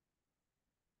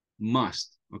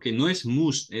 Must. Okay, no es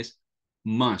must, es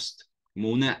must. Como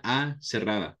una A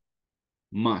cerrada.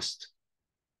 Must.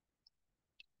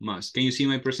 Must. Can you see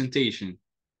my presentation?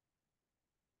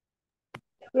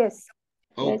 Yes.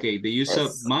 Okay, the use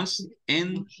of must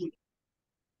and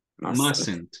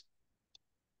mustn't.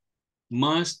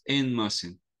 Must and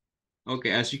mustn't.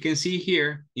 Okay, as you can see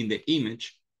here in the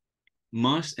image,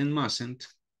 must and mustn't,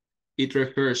 it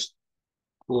refers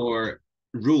for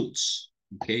rules,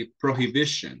 okay,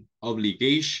 prohibition,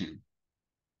 obligation.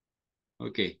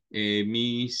 Okay,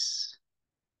 Miss,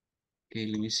 okay,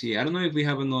 let me see. I don't know if we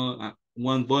have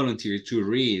one volunteer to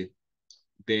read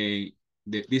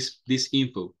this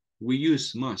info. We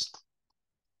use must.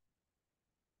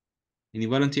 Any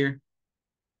volunteer?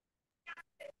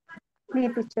 Me,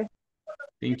 teacher.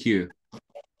 Thank you.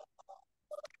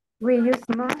 We use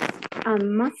must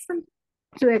and mustn't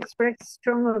to express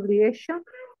strong obligation,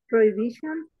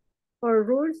 prohibition, or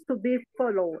rules to be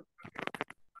followed.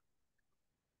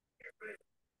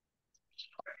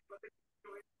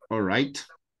 All right.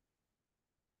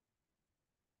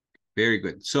 Very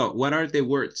good. So what are the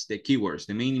words, the keywords,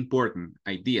 the main important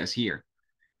ideas here?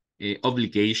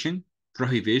 Obligation,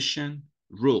 prohibition,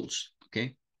 rules,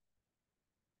 okay?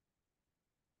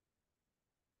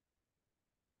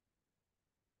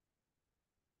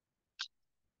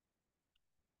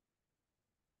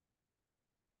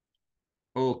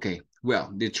 Okay, well,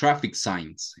 the traffic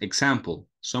signs. Example,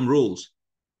 some rules.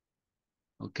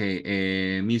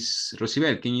 Okay, Miss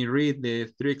Rosibel, can you read the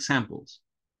 3 examples?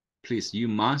 Please, you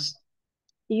must.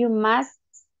 You must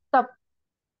stop.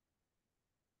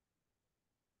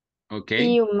 Okay.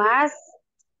 You must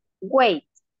wait.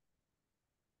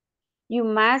 You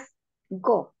must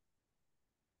go.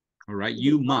 All right.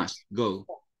 You must go.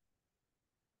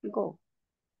 Go.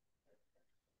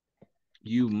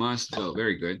 You must go.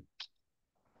 Very good.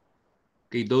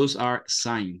 Okay, those are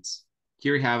signs.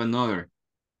 Here we have another.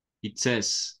 It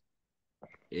says,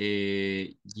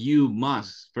 you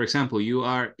must, for example, you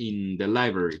are in the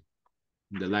library.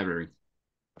 In the library.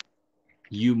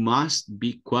 You must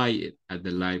be quiet at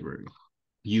the library.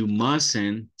 You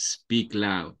mustn't speak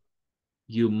loud.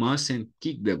 You mustn't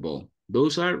kick the ball.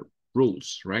 Those are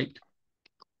rules, right?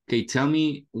 Okay, tell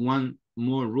me one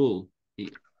more rule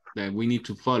that we need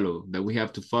to follow, that we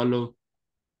have to follow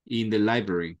in the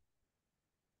library.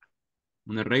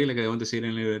 Una regla que debemos de seguir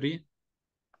en la librería.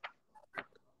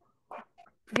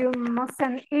 You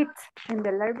mustn't eat in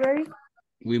the library.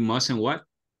 We mustn't what?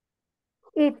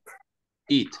 Eat.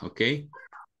 Eat, okay?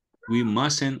 We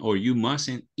mustn't or you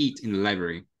mustn't eat in the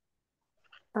library.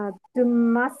 You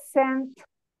mustn't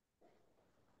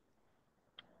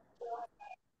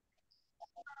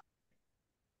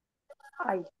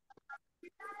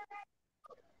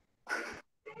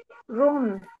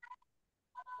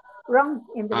run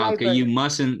in the Okay, library. you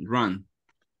mustn't run.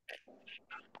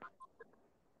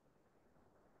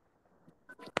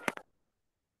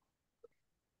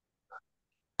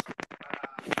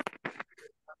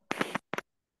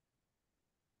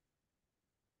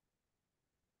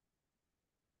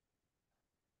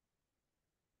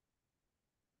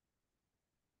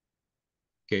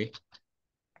 Okay,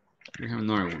 we have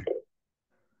another one.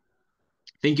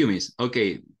 Thank you, Miss.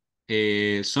 Okay,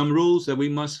 some rules that we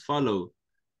must follow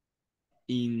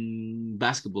in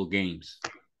basketball games.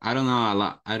 I don't know a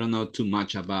lot. I don't know too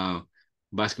much about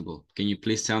basketball. Can you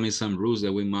please tell me some rules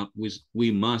that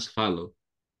we must follow?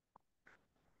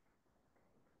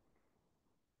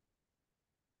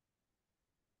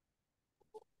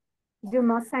 You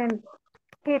mustn't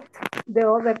hit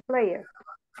the other player.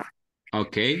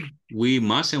 Okay, we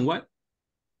mustn't what?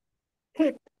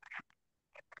 Hit.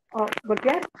 Oh,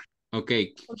 golpear.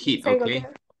 Okay, hit, Say okay.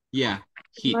 golpear. Yeah,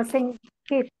 hit. Mustn't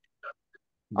hit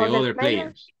The other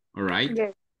players. All right.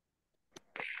 Yes.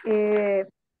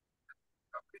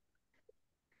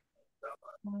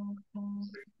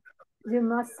 You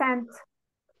mustn't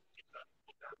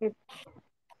hit.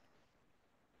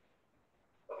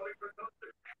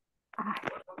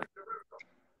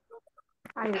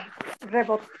 I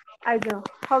don't know.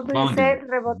 How do you say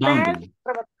rebotear?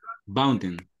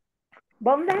 Bounding.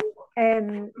 Bond them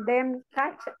and then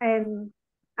catch and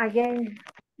again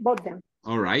bot them.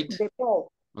 All right. The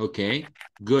ball. Okay.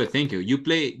 Good. Thank you.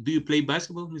 Do you play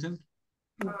basketball, Ms. Em?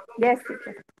 Yes.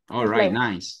 All right.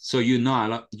 Nice. So you know a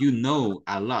lot. You know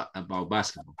a lot about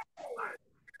basketball.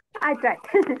 I try.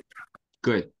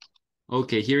 Good.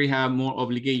 Okay. Here we have more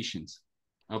obligations.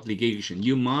 Obligation.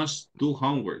 You must do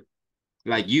homework,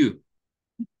 like you.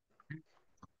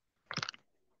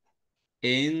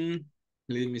 And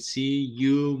let me see.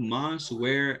 You must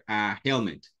wear a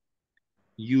helmet.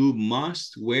 You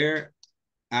must wear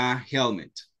a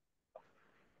helmet.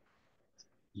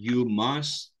 You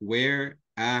must wear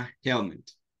a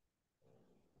helmet.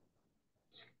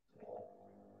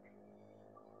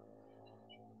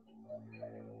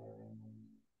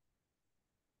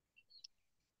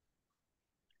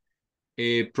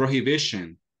 A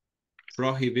prohibition.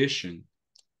 Prohibition.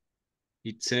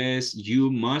 It says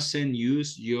you mustn't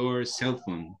use your cell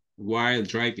phone while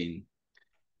driving.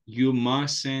 You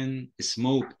mustn't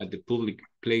smoke at the public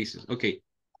places. Okay,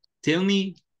 tell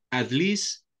me at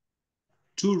least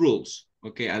 2 rules.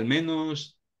 Okay, al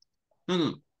menos,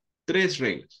 no, 3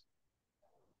 reglas.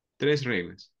 3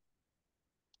 reglas.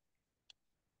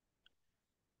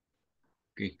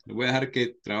 Ok, les voy a dejar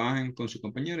que trabajen con su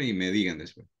compañero y me digan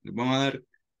después. Les vamos a dar,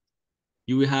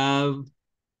 you will have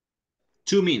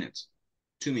 2 minutes.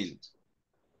 2 minutes.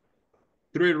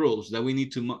 3 rules that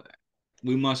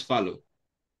we must follow.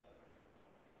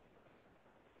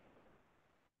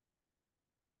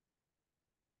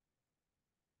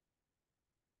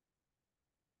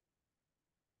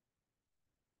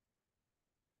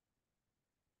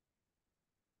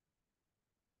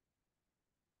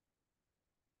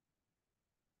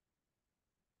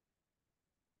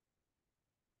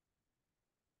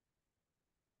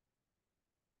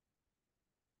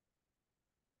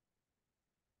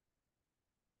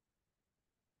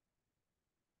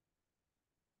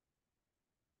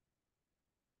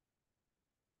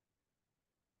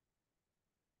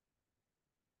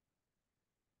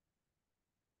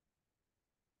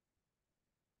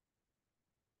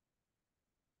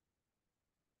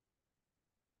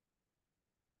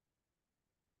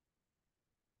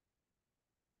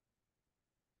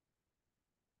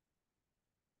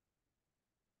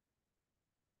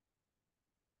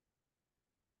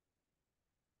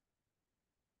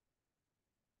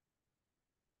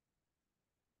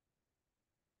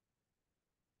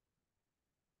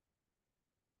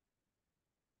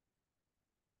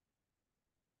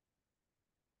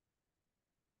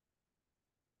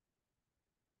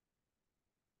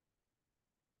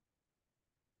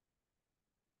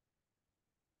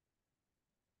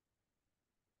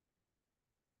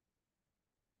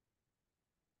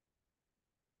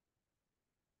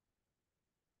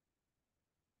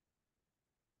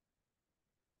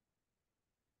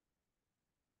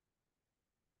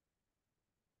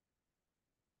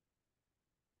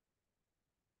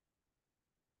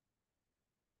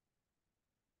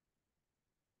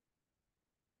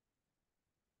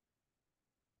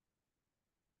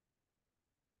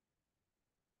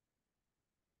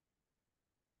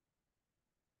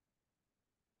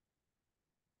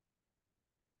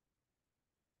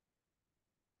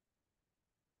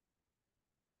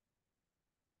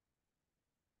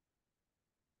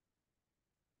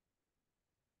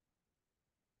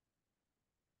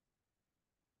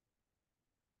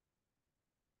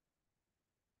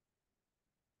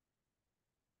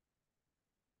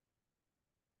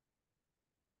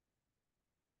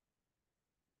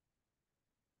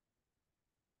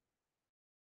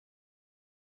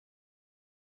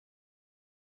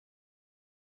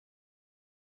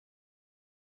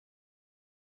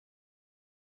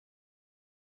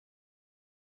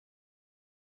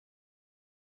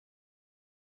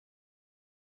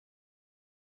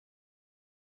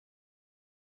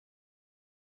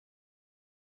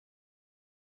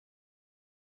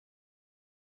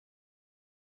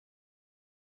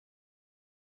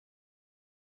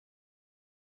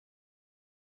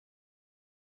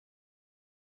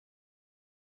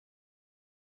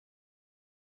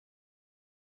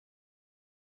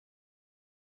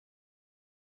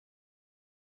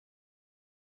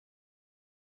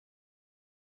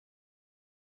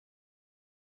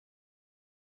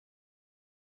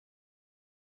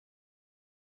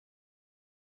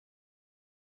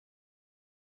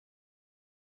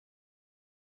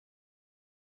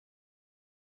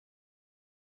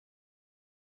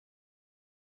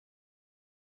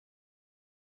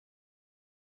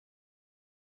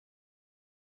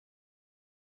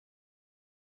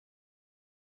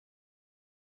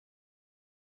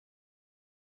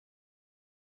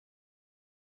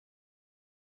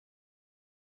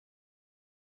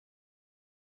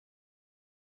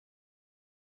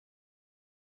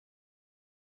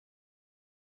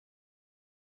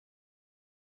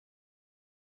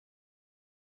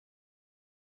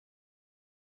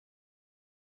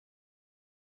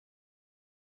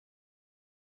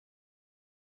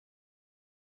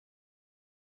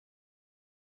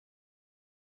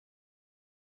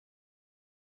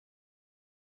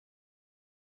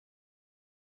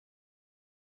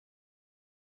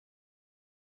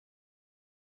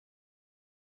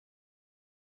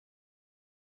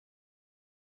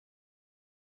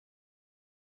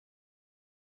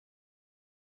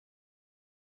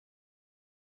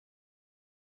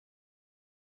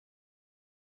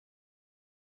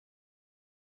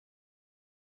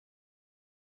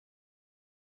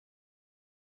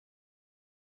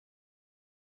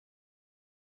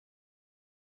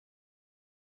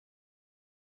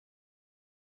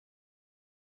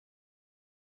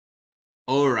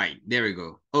 All right, there we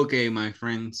go. Okay, my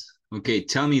friends. Okay,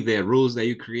 tell me the rules that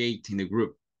you create in the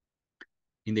group.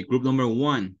 In the group number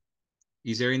 1,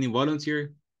 is there any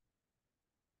volunteer?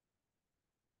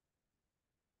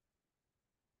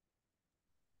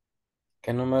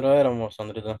 ¿Qué número éramos,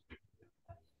 Sandrita?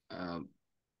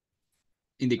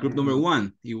 In the group number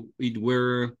 1,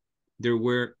 there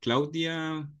were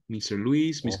Claudia, Mr.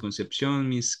 Luis, Miss Concepcion,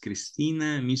 Miss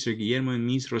Cristina, Mr. Guillermo, and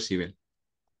Miss Rosibel.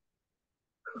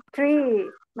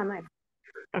 3, Manuel.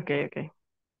 Okay.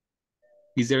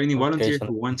 Is there any volunteer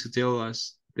who wants to tell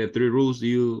us the 3 rules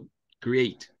you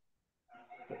create?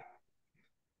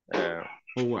 Oh,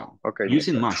 well. Okay.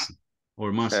 Using must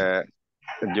or must.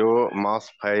 You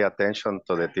must pay attention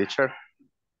to the teacher.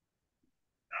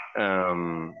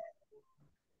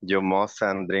 You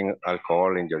mustn't drink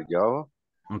alcohol in your job.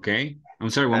 Okay. I'm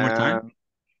sorry, one more time.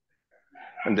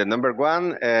 And the number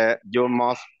 1, you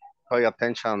must pay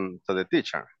attention to the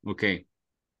teacher. Okay.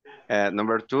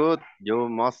 Number 2, you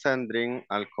mustn't drink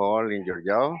alcohol in your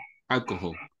job.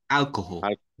 Alcohol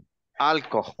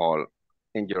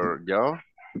in your job.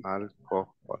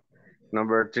 Alcohol.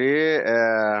 Number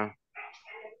 3,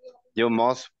 you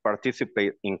must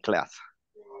participate in class.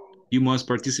 You must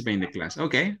participate in the class.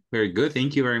 Okay, very good.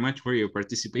 Thank you very much for your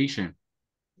participation.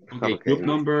 Okay, group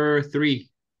number 3,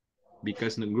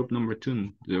 because in the group number 2,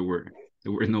 there were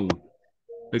no one.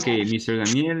 Okay, Mr.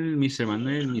 Daniel, Mr.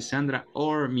 Manuel, Miss Sandra,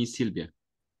 or Miss Silvia.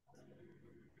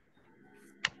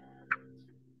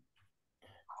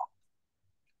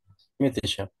 Me,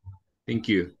 teacher. Thank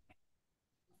you.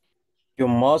 You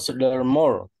must learn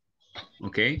more.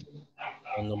 Okay.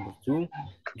 And number 2,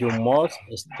 you must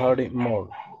study more.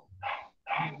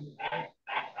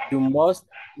 You must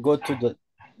go to the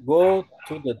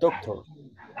doctor.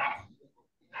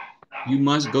 You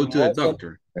must go to the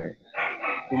doctor.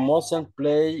 You mustn't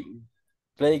play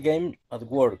game at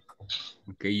work.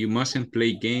 Okay, you mustn't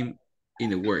play game in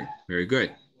the work. Very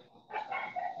good.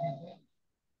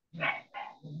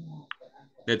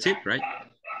 That's it, right?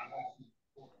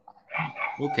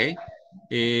 Okay.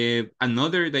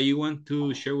 Another that you want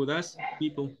to share with us,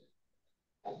 people?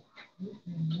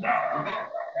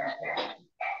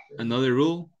 Another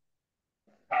rule?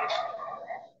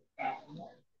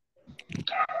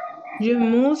 You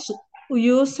must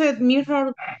use a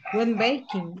mirror when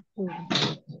baking.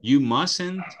 You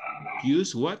mustn't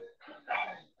use what?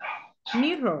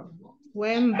 Mirror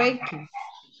when baking.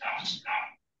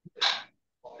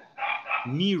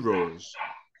 Mirrors.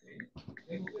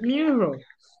 Mirror.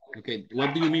 Okay,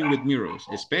 what do you mean with mirrors?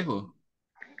 Espejo?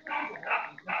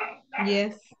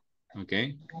 Yes.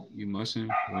 Okay, you mustn't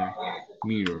wear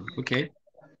mirror. Okay,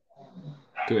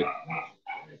 good.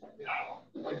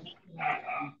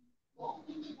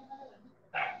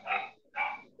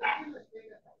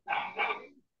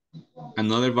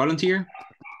 Another volunteer?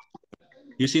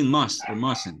 Using must or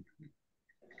mustn't?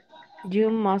 You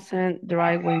mustn't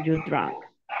drive when you're drunk.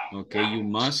 Okay, you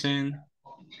mustn't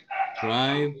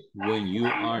drive when you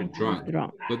are drunk.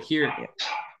 But here,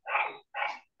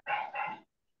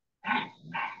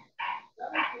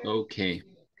 okay.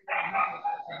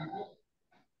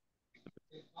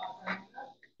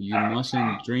 You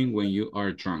mustn't drink when you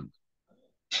are drunk.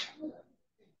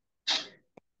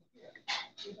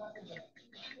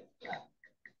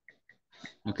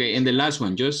 Okay, and the last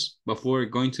one, just before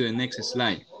going to the next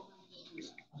slide.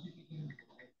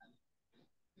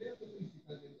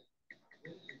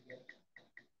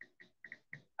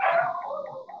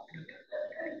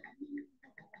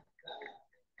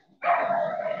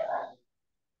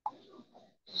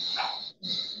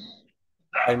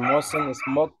 I mustn't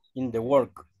smoke in the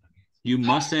work. You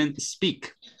mustn't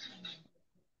speak.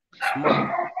 Smoke.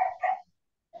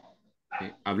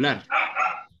 Okay, hablar.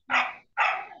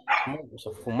 Smoke, o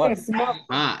sea, fumar. Smoke.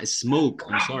 Ah, smoke.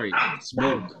 I'm sorry.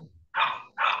 Smoke.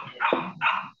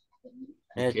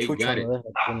 Okay, got it.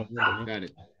 Got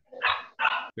it.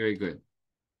 Very good.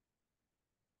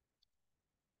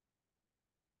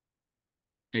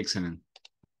 Excellent.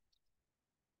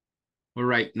 All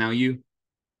right, now you.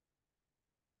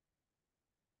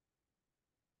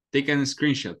 Take a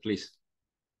screenshot, please.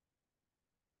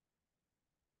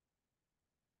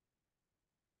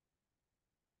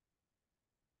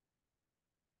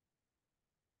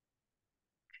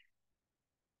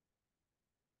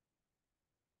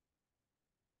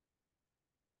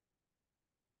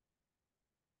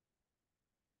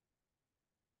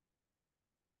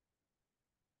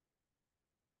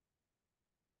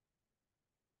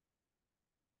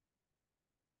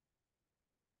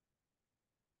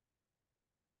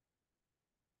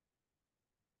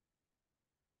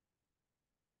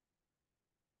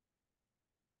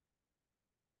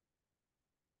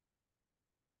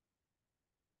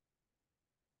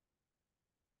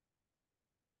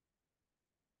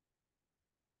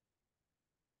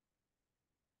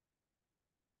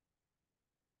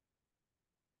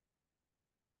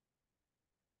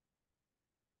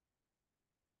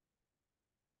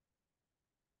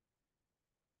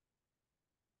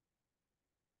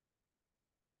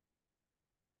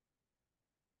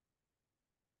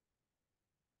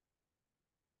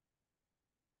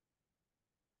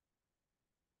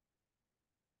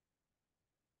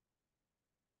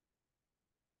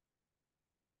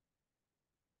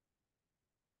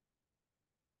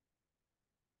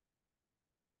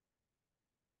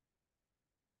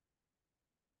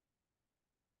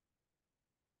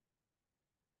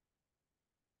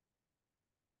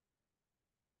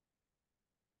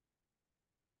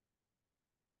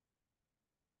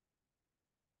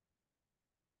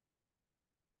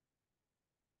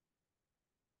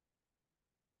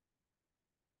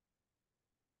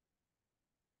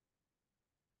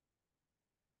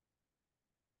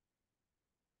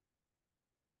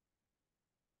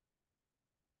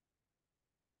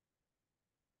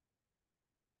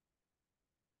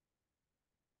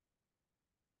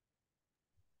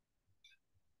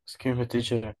 Excuse me,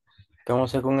 teacher. ¿Qué vamos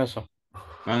a hacer con eso?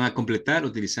 Van a completar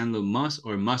utilizando must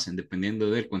or mustn't,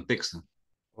 dependiendo del contexto.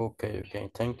 Okay,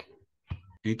 thank you.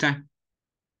 Anytime.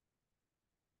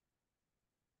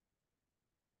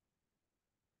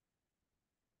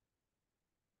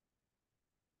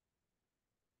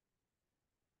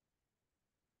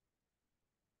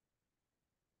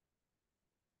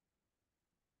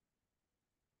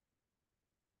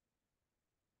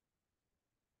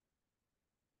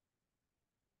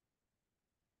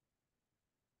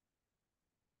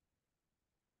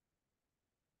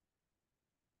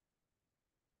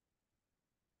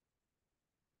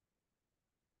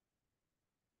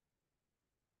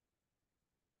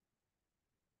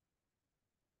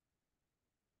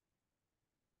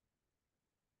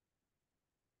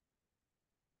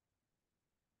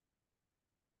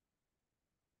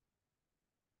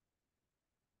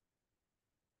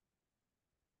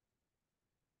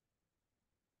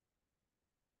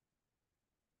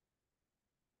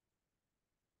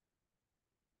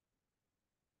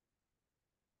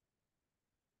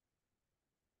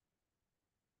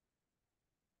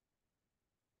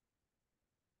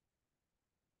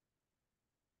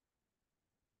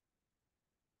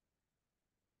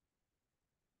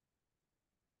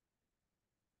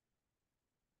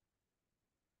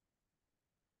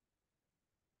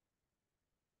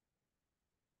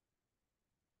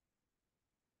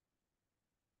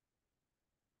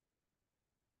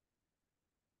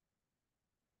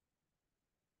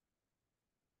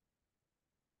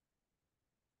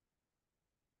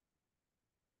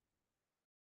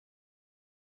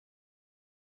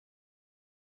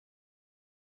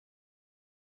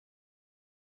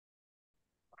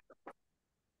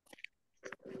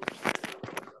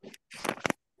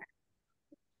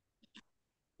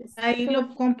 Ahí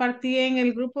lo compartí en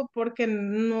el grupo porque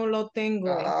no lo tengo.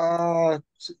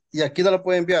 Y aquí no lo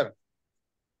puede enviar.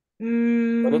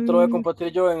 Ahorita lo voy a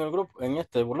compartir yo en el grupo, en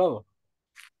este burlado.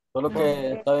 Solo que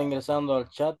Okay. estaba ingresando al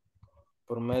chat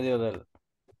por medio de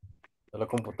la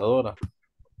computadora.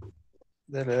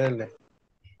 Dele.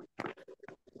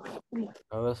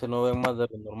 A ver si no ven más de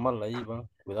lo normal ahí, va.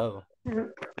 Cuidado.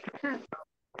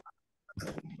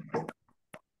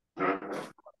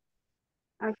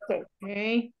 Okay.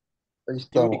 Ahí You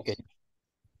estamos. read it.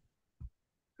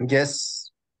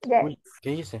 Yes. Yes. Uy,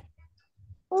 ¿qué hice? Se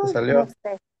Uy, salió. no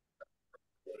sé.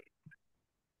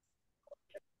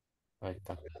 Ahí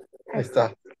está. Ahí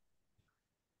está.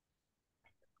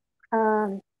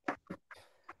 Um,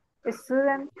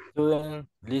 student Student,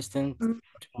 listen to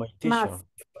my teacher.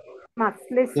 must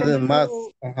listen Student más.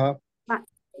 to Ajá.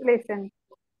 must listen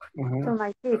to Ujú.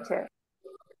 my teacher.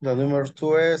 La número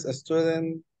 2 es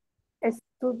student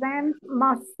Student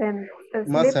mustn't sleep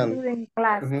mustn't. during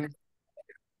class. Ujú.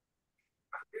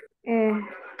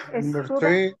 Number Student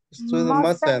 3, student mustn't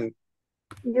mustn't.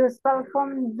 use cell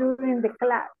phone during the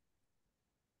class.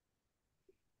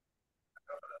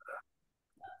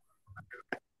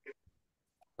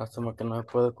 Lástima que no se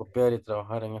puede copiar y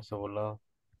trabajar en ese volado.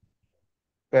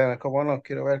 Pero como no,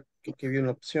 quiero ver que aquí vi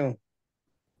una opción.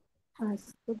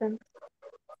 Student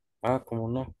Ah, ¿cómo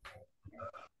no?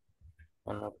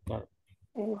 Anotar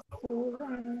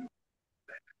student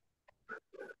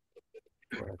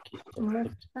por aquí.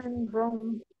 mustn't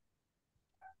roam.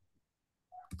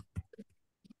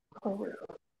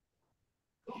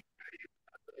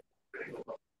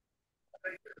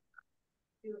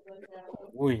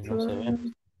 Uy, no se ve.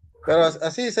 Pero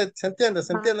así se entiende,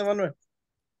 Manuel.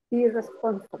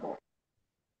 Irresponsible.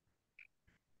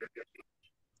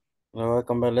 Le voy a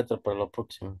cambiar letra para la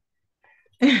próxima.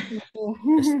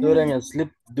 Student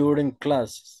sleep during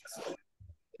classes.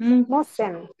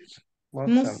 Mustn't.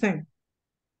 Mustn't.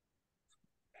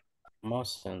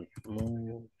 Mustn't.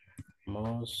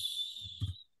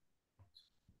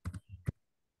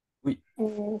 Uy,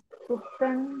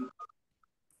 Student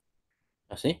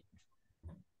 ¿así?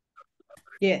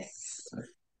 Yes.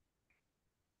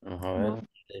 Vamos a ver.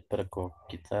 Para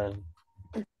quitar.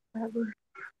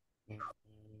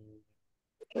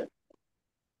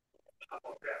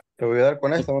 Te voy a dar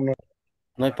con esta, Manuel.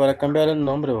 No hay para cambiar el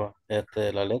nombre, va.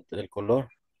 La letra, el color.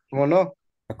 ¿Cómo no?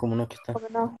 Ah, como no, aquí está.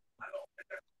 no.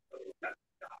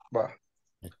 Va.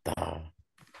 Ahí está.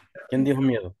 ¿Quién dijo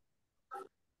miedo?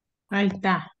 Ahí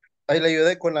está. Ahí le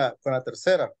ayudé con la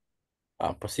tercera.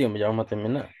 Ah, pues sí, ya vamos a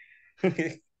terminar.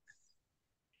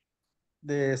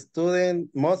 De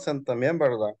student mustn't también,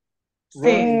 ¿verdad?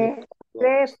 Sí.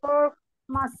 Therefore,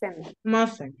 mustn't.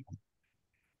 Mustn't.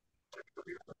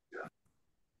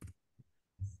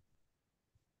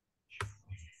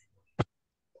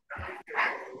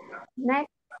 Next,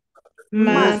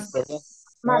 Más. ¿verdad?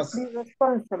 Must be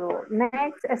responsible.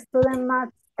 Next, a student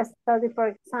must study for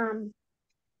exam.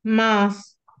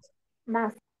 Must.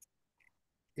 Must.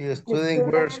 The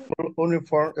student wears full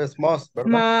uniform es must,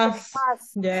 ¿verdad? Must.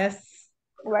 Must Yes.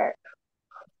 wear.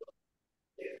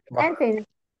 Va. And finish.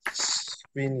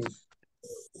 Finish.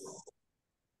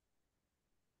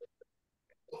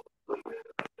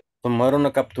 Tomar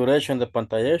una capturation de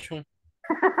pantallation.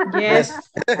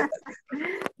 Yes.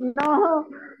 No,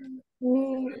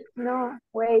 no,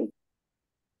 wait.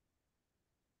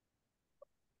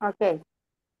 Okay,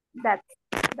 that's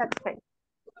it.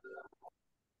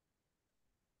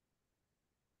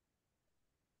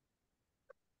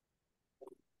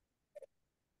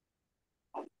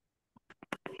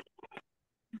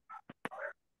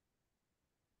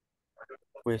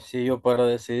 Pues sí, yo para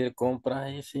decidir compras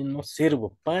ahí sí no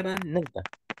sirvo para nada.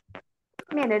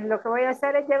 Miren, lo que voy a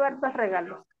hacer es llevar dos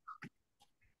regalos.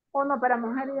 Uno para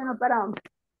mujer y uno para hombre.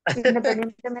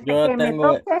 Independientemente Yo que me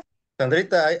tengo, toque.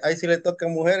 Sandrita, ahí sí le toca a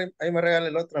mujer, ahí me regala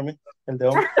el otro a mí, el de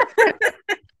hombre.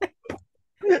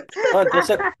 ah,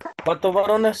 entonces, ¿cuántos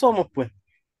varones somos pues?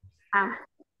 Ah, A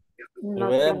no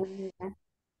ver, tengo ni idea.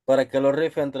 para que lo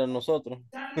rife entre nosotros.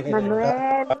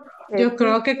 Manuel, Yo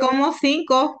creo que como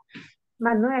 5.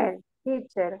 Manuel,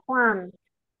 teacher, Juan,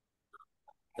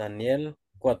 Daniel,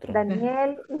 4,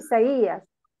 Daniel, Isaías.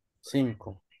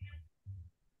 5.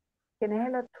 ¿Quién es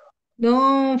el otro?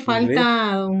 No, Luis,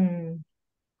 falta un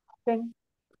 ¿Quién?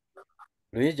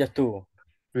 Luis ya estuvo.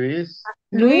 Luis.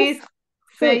 Luis. Sí,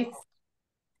 6. O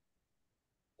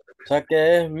sea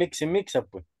que es mix y mixa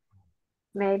pues.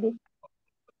 maybe.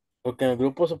 Porque en el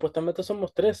grupo supuestamente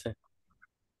somos 13.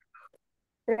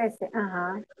 13,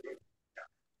 ajá.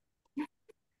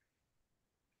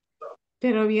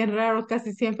 Pero bien raro,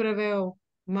 casi siempre veo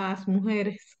más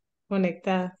mujeres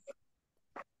conectadas.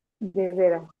 De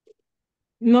veras.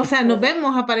 No, o sea, nos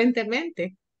vemos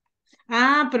aparentemente.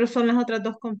 Ah, pero son las otras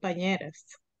dos compañeras.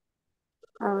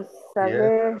 Vamos a Yeah.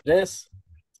 ver. 3.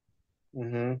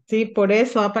 Sí, por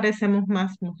eso aparecemos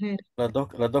más mujeres. Las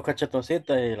dos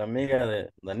cachetoncitas y la amiga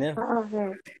de Daniel. A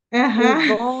ver. Ajá.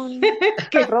 Ivonne,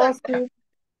 ¿Qué? Rosy,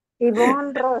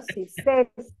 Ivonne, Rosy,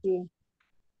 Ceci.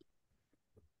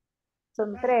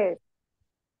 Son 3.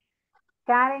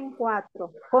 Karen,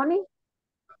 4. Connie,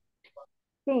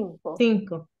 5.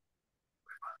 5.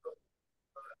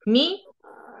 ¿Mi?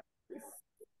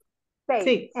 6.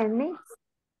 Sí. And me,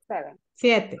 7.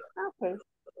 7. Okay.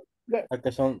 Yes. O sea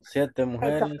que son 7 Eso.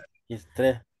 mujeres y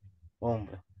 3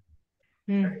 hombres.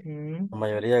 Ujú. La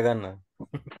mayoría gana.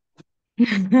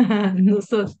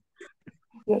 Nosotros.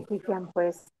 Y aquí que han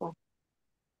puesto.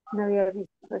 No había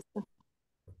visto esto.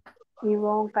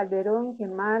 Ivonne Calderón, qué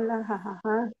mala,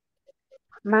 jajaja.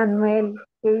 Manuel,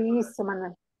 ¿qué hizo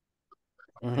Manuel?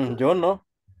 Yo no.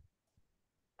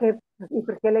 ¿Y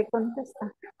por qué le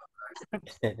contesta? Oh,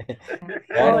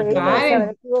 Karen fue se habrá Karen.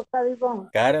 equivocado Ivonne.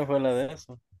 Karen fue la de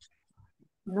eso.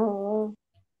 No,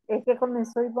 es que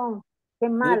comenzó Ivonne. Qué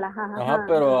Sí, mala, ajá, jajaja.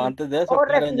 pero antes de eso O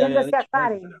Karen ya había refiriéndose a dicho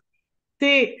algo. Karen.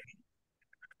 Sí.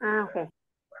 Ah, ok.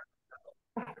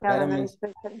 Ahora Karen, no he men- visto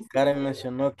el teléfono. Karen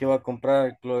mencionó que iba a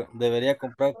comprar, debería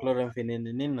comprar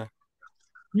cloranfeninina.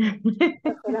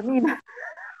 La mina.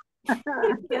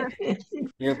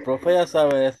 Y el profe ya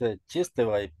sabe ese chiste,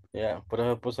 va, y ya, por eso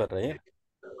me puse a reír.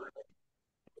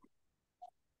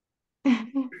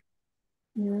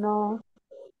 No,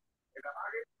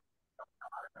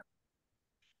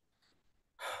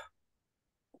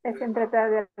 es que entre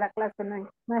de la clase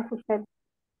no escuché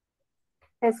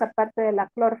esa parte de la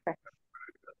clorfe.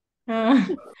 Ah,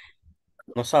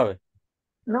 ¿No sabe?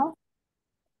 ¿No?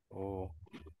 Oh.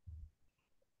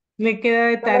 le queda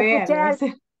de Solo tarea, escuché le va a al,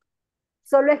 hacer.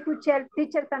 solo escuché al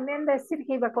teacher también decir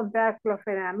que iba a comprar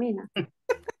clorfenamina.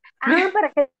 Ah,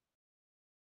 para que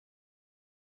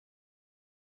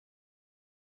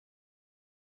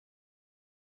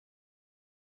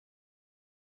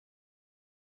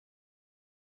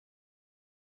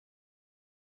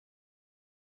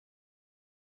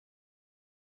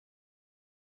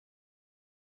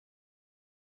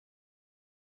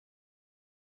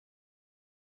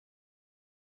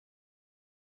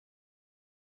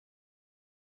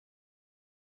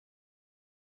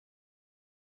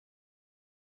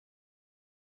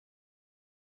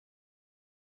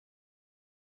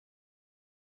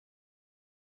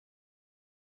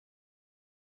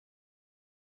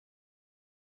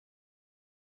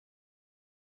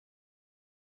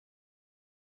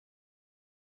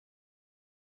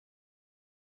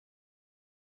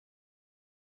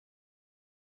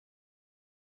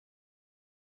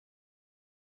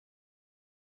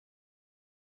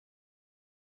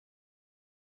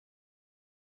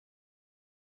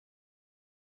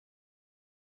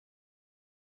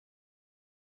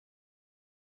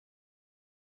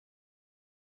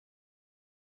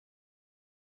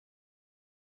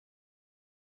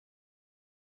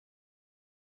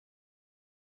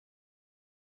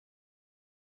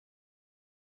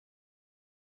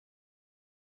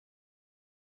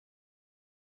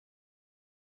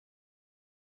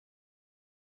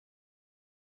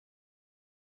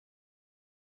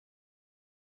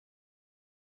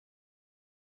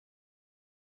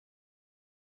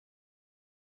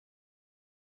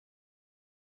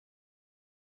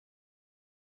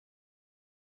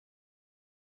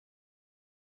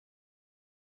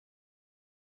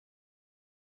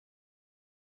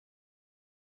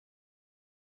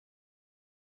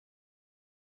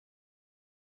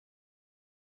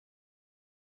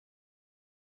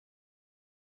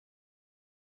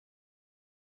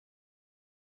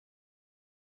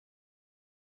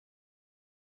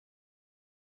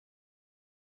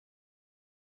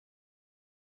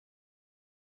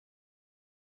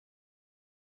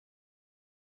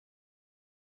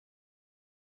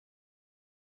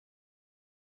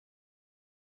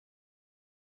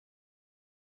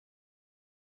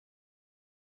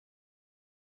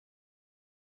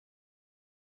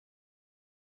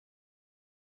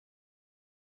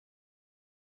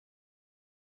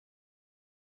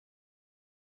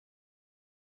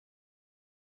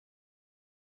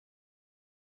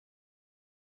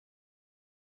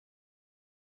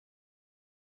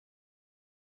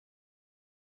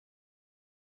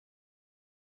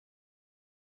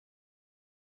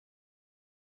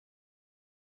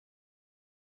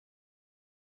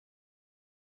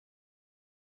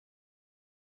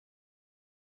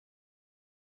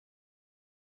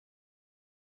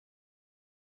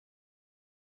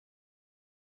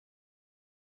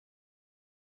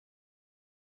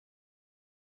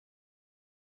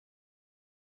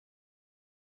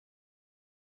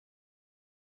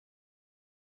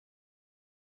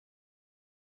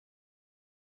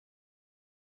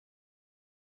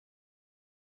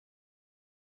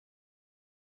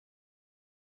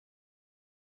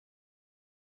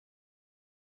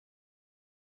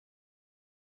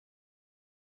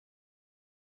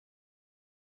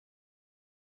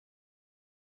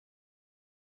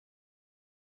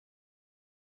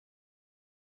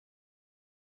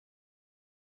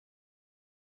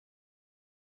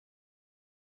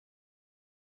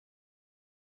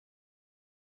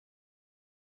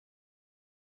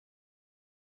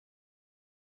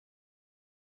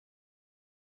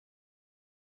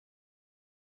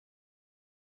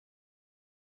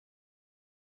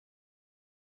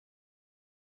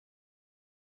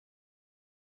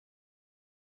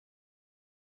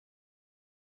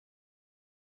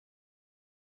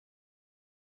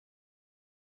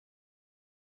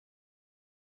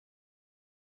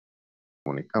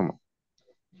comunicamos.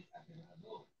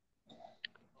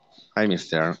 Hi,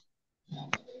 mister.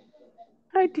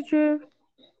 Hi, teacher.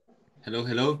 Hello,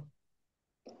 hello.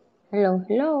 Hello,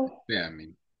 hello.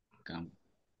 Espérame. Come.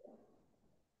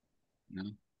 No,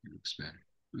 it looks better.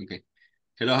 Okay.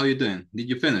 Hello, how you doing? Did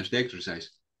you finish the exercise?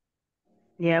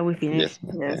 Yeah, we Yes, finished.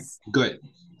 mister. Yes. Good.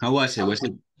 How was it?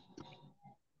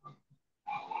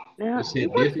 Yeah, Was it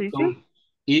it was easy. difficult?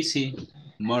 Easy,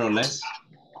 more or less?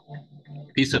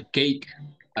 Piece of cake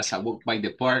as I walk by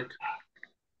the park.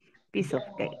 Piece of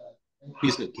cake.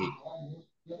 Piece of cake.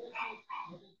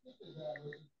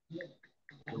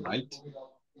 All right.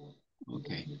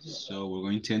 Okay, so we're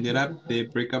going to end it up the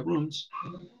breakout rooms.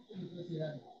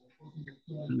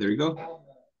 And there you go.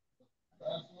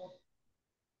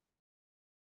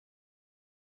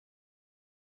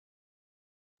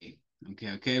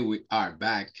 Okay, we are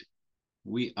back.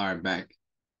 We are back.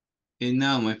 And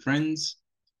now, my friends,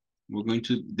 we're going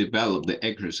to develop the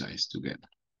exercise together.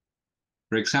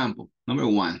 For example, number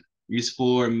one is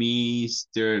for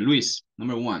Mr. Luis.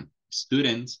 Number one,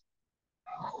 students.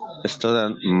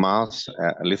 Student must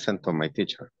listen to my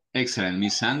teacher. Excellent.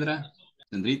 Miss Sandra.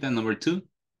 Sandrita, number two.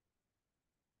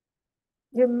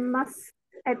 You must,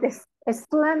 a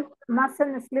student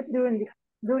mustn't sleep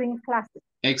during classes.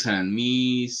 Excellent.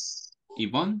 Miss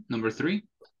Yvonne, number three.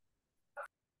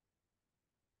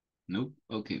 Nope.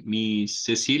 Okay. Miss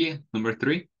Cecilia, number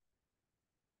three.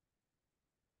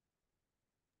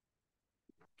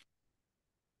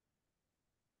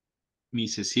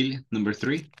 Miss Cecilia, number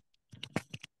three.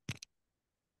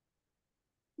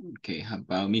 Okay, how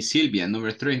about Miss Sylvia,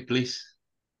 number three, please?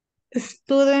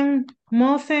 Student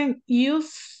mustn't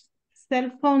use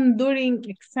cell phone during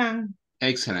exam.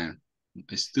 Excellent.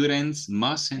 Students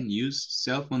mustn't use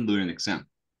cell phone during exam.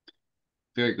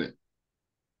 Very good.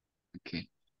 Okay.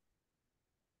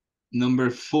 Number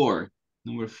four.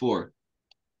 Number four.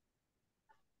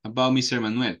 About Mr.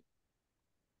 Manuel.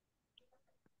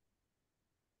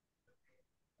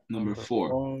 Number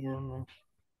four.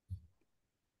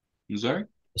 I'm sorry?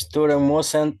 Student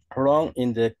mustn't run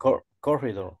in the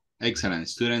corridor. Excellent.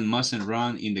 Student mustn't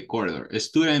run in the corridor. A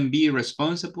student be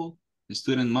responsible. A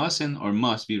student mustn't or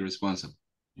must be responsible.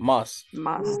 Must.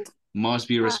 Must. Must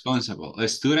be responsible. A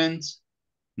student,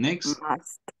 next.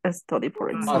 Must study for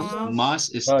exams.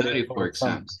 Must study for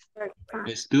exams.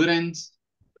 A student.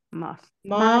 Must.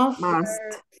 Must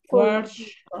Wear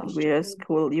a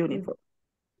school uniform.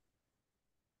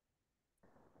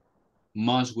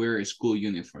 Must wear a school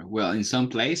uniform. Well, in some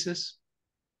places,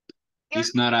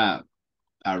 it's not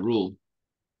a rule.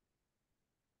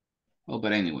 Oh,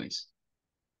 but anyways.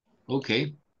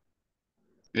 Okay.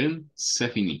 C'est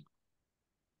fini.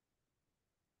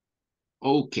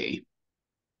 Okay.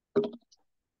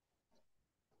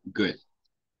 Good.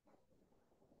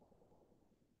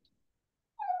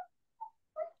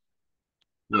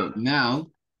 Well,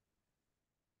 now,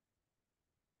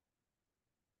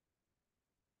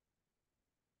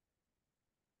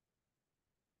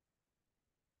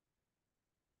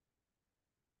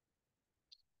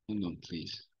 hold on,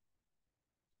 please.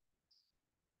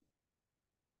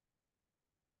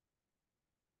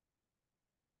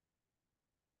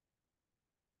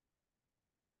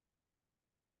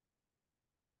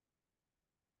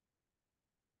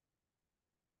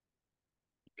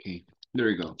 Okay, there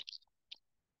we go.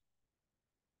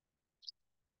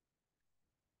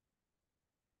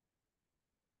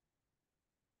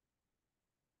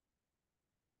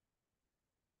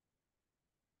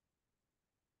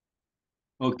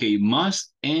 Okay,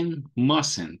 must and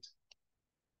mustn't.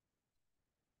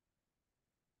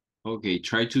 Okay,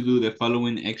 try to do the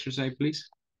following exercise, please.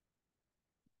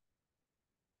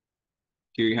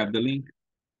 Here you have the link.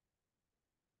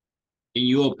 Can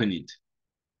you open it?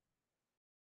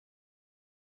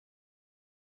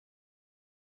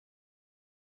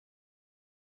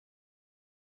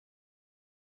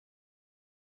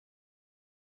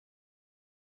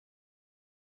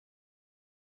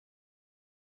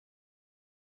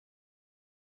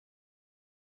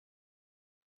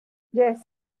 Yes.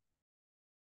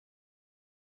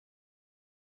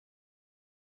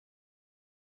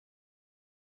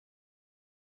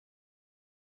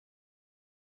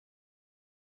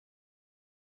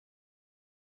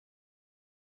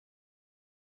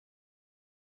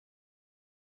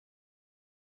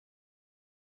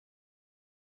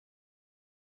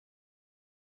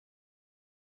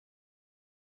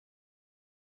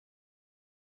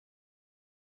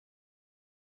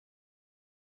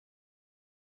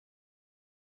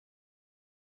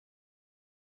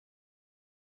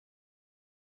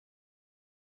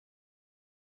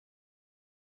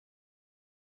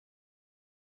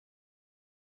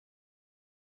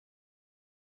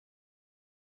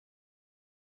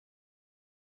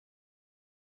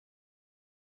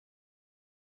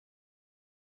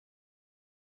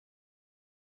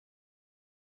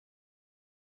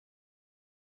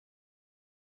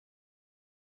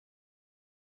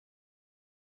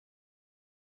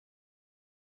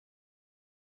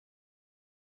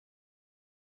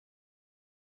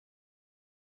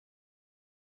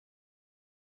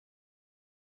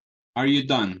 Are you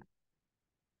done?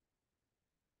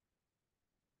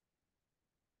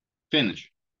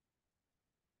 Finish.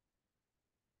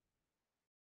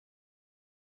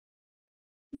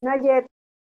 Not yet.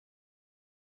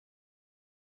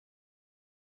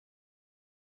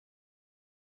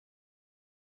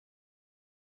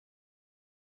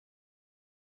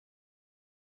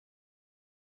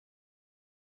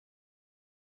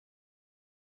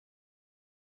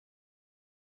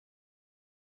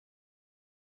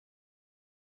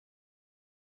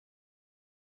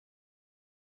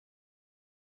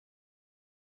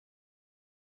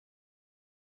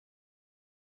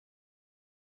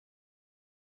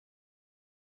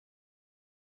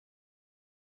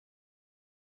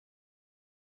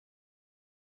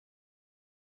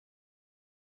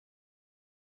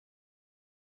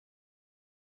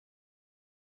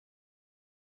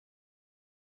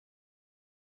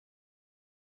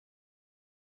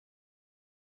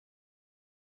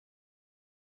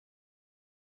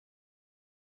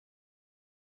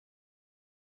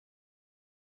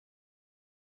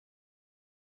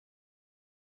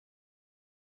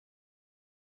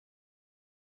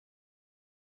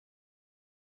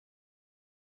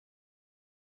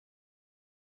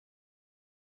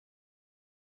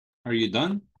 Are you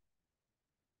done?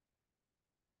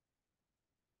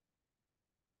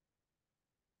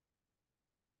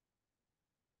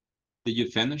 Did you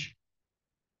finish?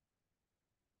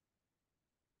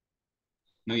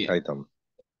 No yet. Item.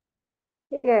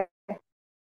 Yeah.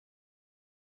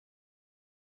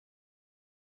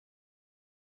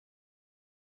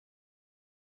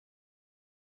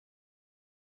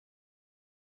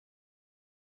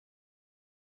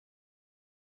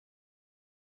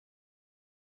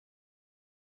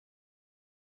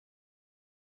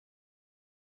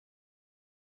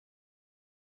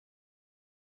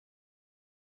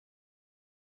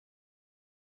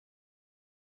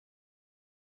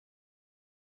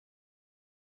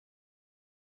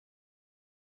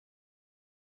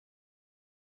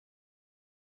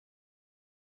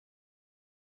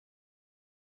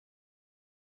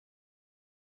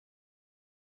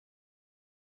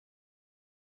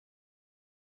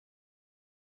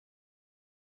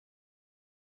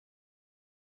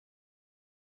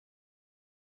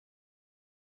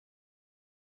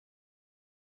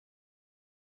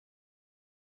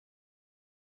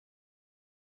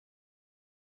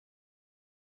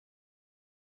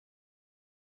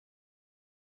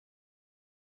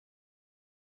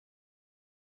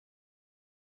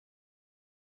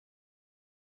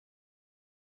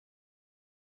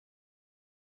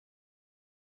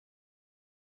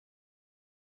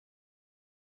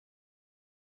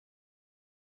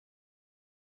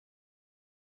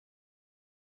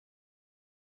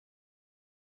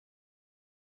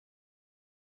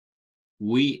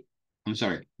 I'm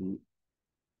sorry.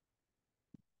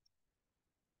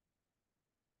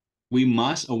 We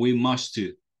must or we must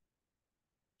to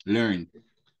learn.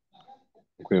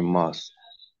 We must.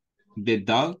 The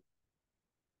dog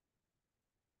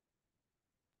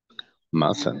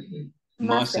Mustn't.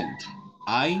 mustn't.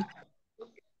 I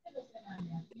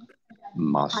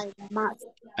Must.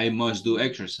 I must do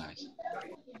exercise.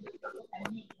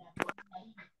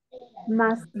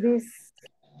 Must this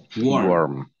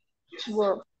Warm.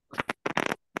 work?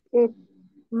 It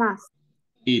must.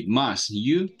 It must.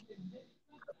 You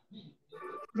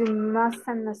You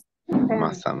mustn't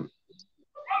Mustn't.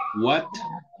 what?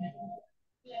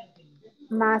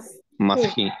 Must Must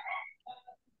he. he.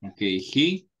 Okay,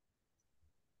 he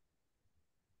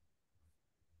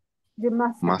You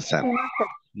mustn't. Mustn't.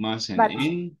 He mustn't. But-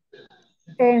 In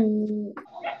And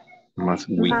Must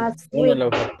we. must Una we. le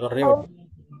faltó arriba.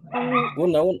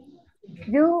 Una.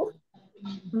 You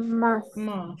must.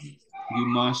 you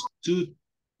must to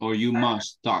or you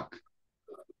must talk.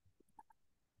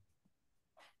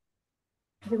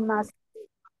 You must.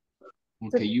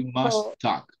 Okay, you must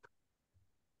talk.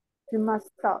 You must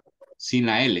talk. Sin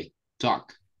la L.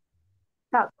 Talk.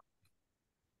 Talk.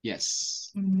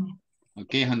 Yes.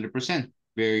 Okay, 100%.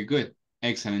 Very good.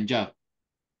 Excellent job.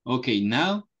 Okay,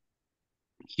 now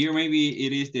here maybe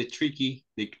it is the tricky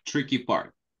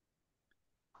part.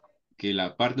 Okay, la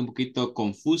parte un poquito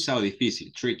confusa o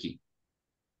difícil, tricky.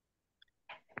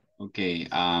 Okay,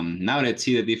 now let's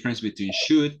see the difference between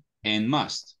should and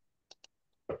must.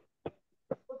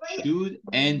 Should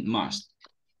and must.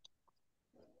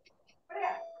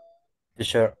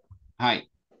 Teacher. Hi.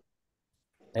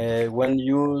 When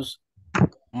you use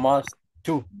must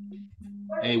to.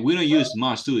 We don't use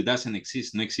must to, it doesn't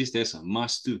exist, no existe eso,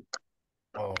 must to.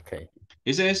 Okay.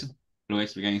 Ese es, lo voy a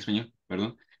explicar en español,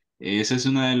 perdón. Ese es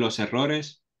uno de los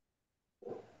errores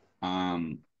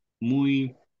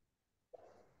muy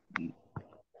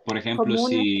Por ejemplo, Comunes,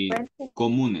 si frecuentes.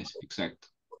 comunes, exacto.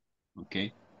 Ok.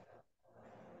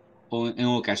 O en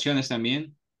ocasiones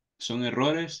también son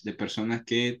errores de personas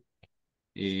que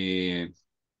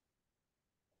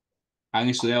han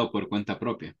estudiado por cuenta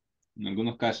propia, en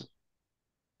algunos casos.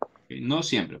 Ok, no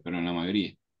siempre, pero en la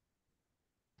mayoría.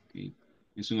 Ok,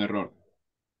 es un error.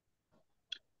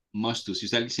 Must to.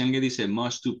 Si alguien dice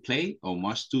must to play o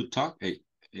must to talk,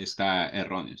 está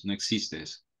erróneo. No existe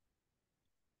eso.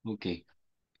 Ok.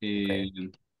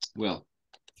 Well,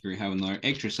 here we have another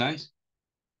exercise.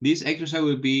 This exercise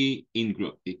will be in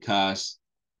group because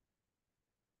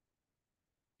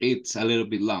it's a little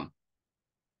bit long.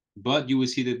 But you will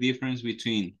see the difference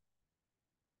between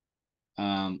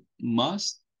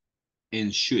must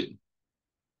and should.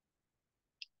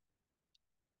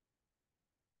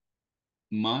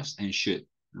 Must and should.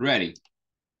 Ready.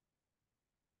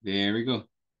 There we go.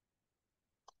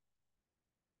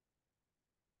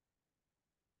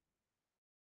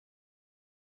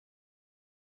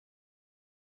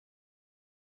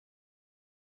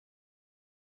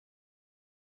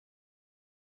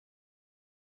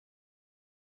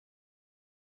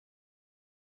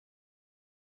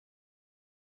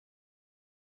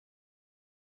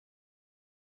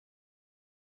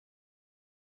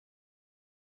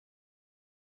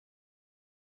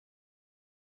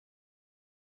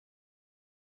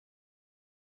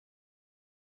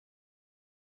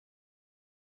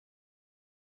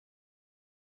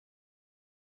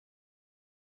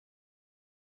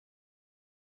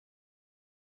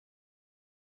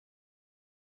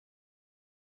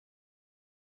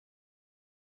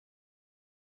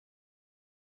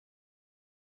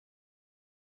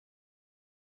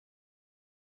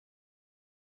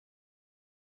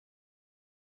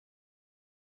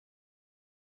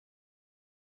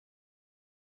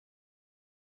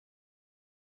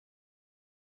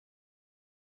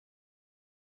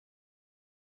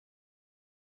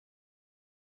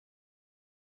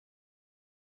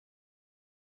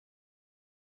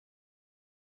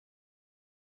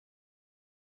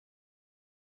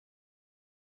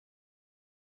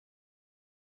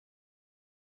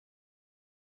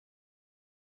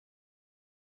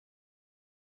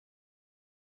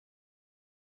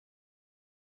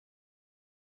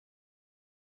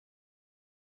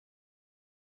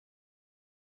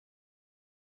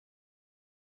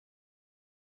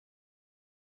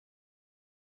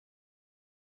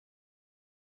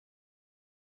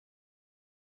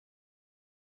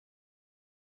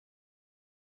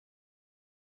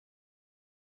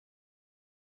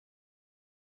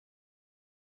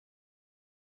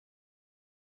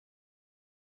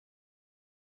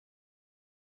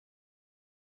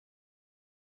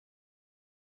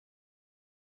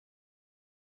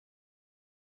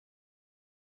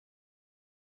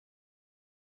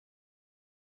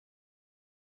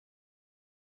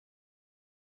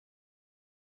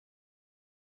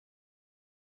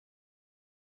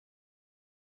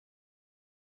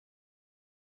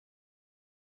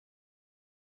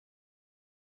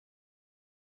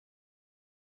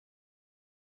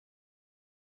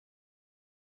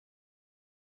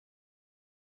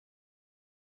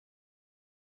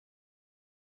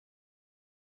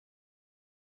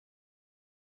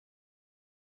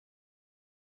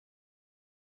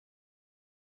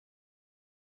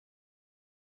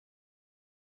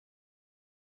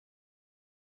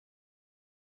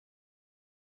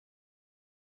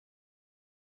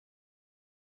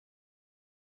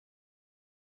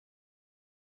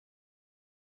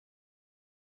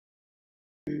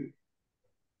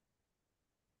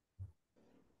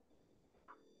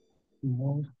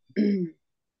 Most.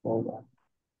 Hold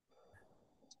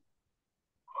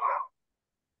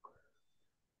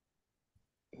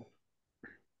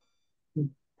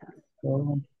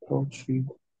on. Poetry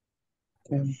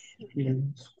can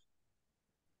please.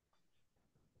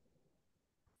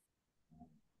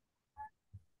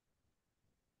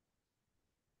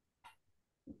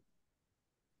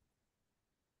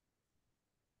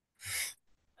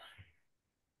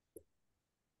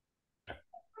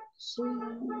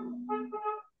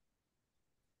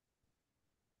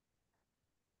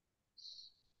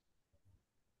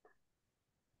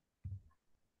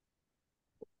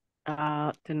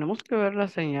 Tenemos que ver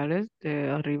las señales de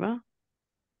arriba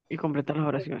y completar las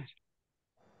oraciones.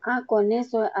 Ah, con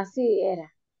eso, así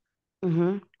era.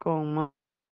 Con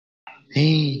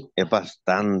Es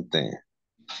bastante.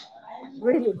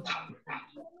 Really?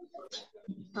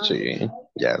 Sí,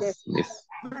 Yes. yes, miss.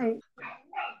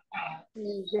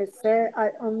 They said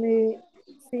I only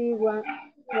see one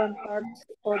part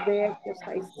of the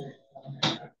exercise.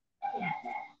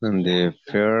 And the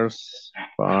first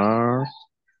part.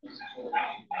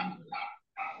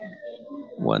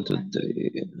 1, 2,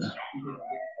 3.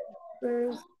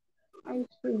 First, I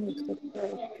finished the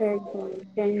first page and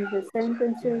change the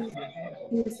sentences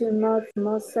using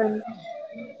must and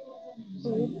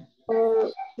could or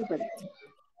couldn't.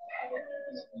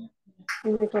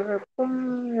 In the correct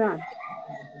run,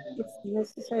 it's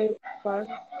necessary part.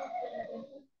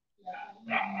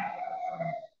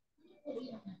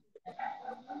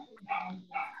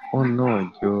 Oh no,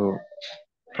 yo.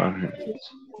 Part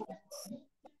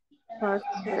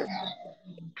here.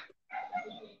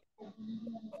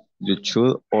 You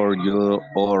should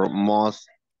or must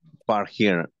part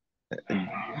here.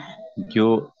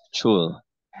 You should.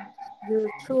 You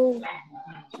should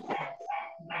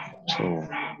Should.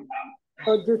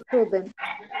 or you shouldn't.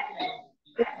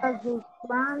 It's a good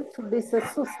plan to visit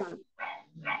Susan.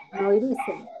 No, it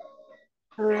isn't.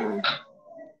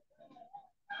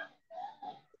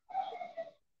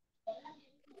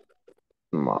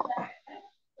 No.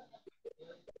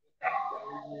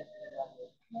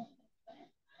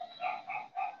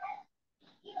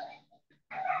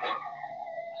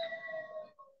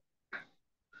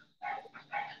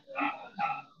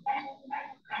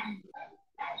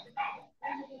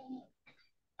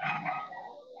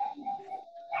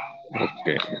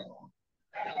 Okay.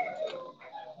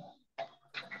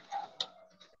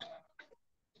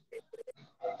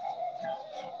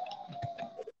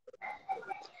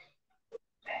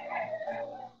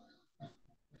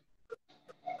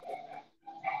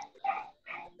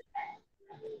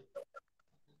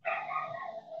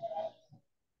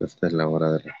 Esta es la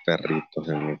hora de los perritos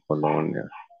en mi colonia.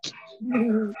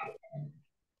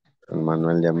 El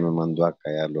Manuel ya me mandó a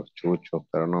callar los chuchos,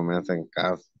 pero no me hacen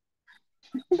caso.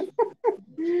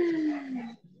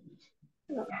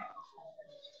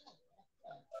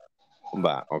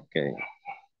 Va, ok.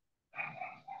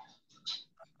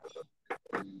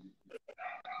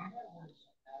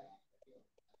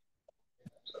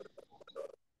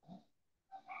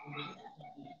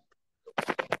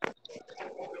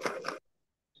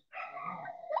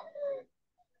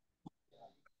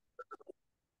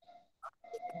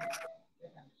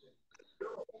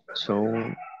 So,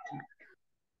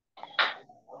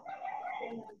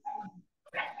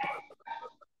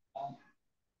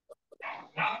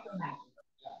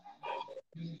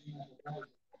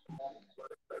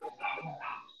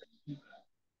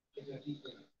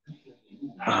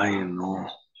 ay, no.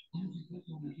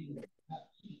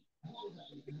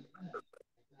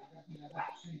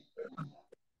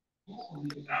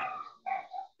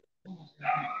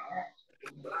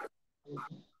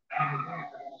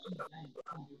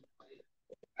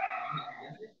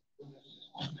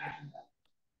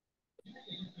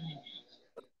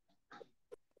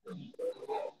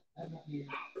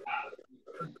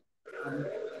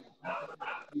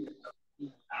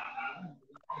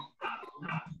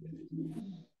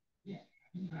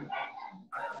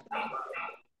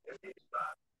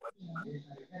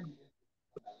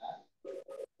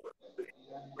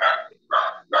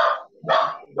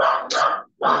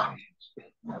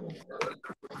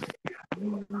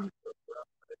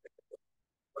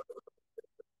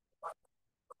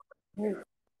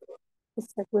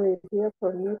 It's a good idea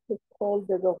for me to call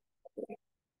the doctor.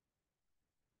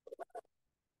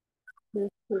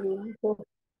 Just to go.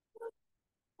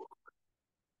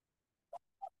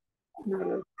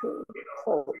 Number 2,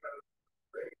 call.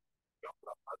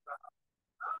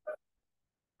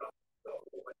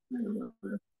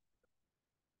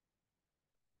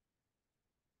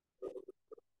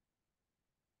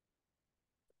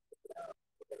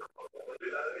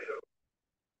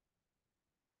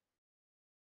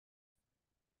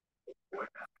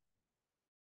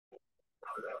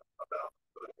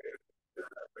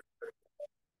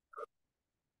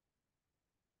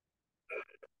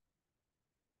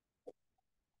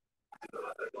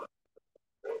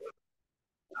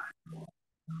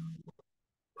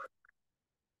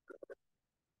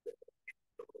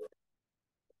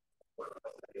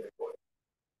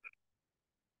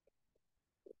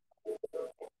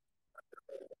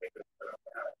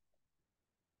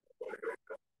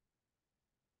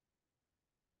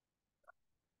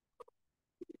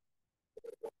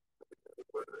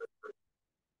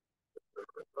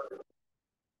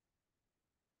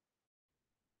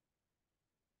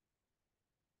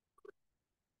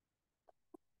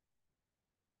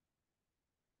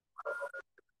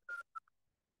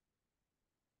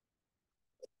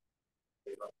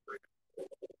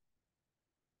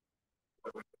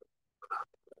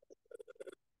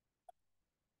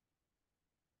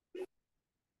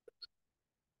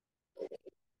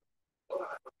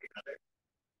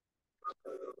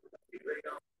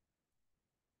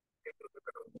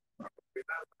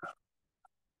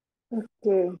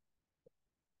 Okay.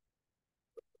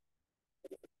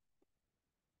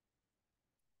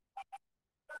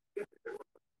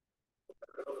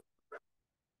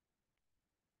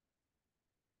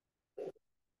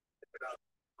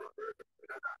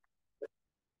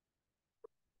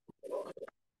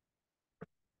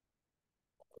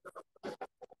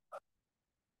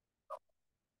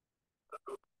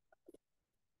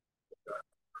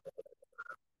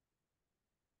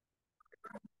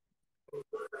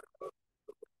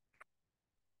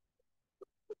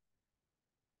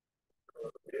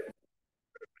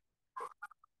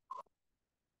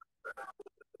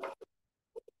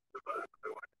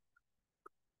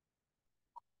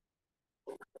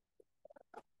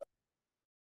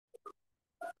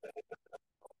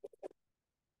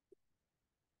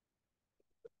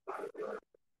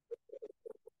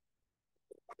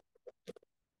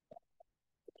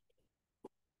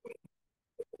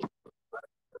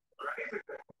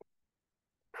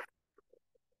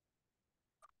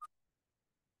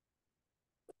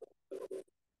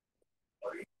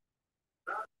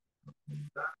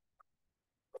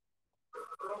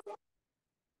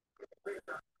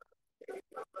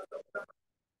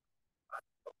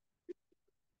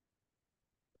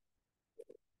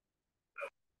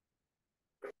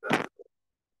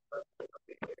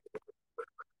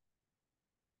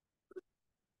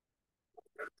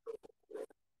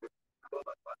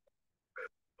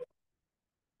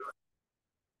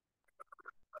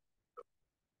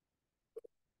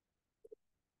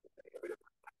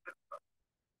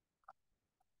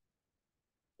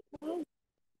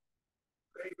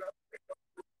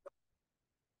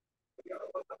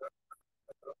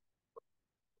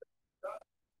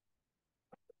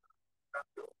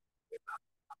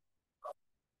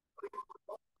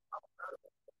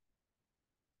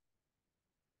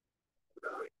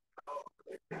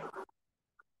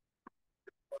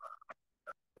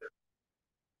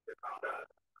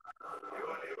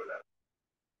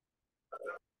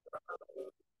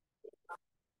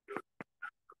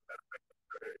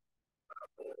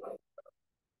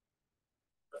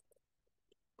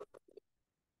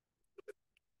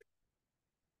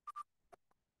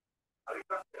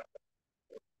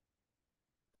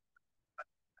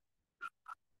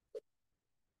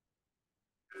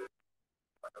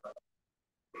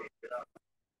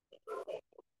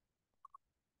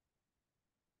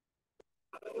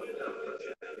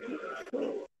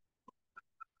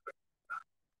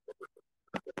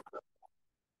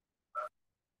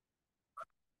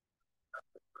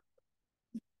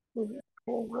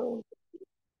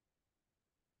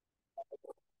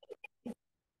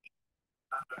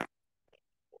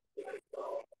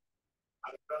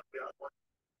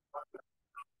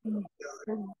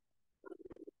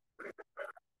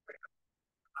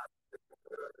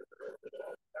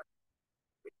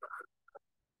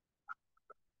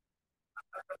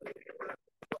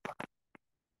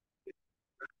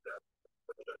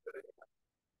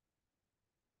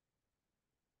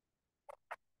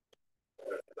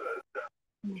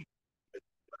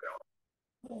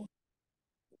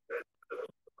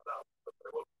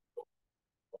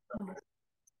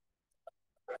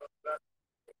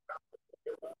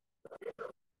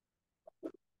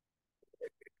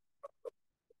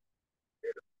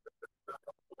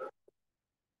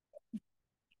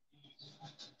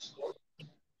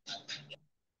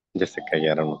 Ya se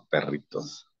callaron los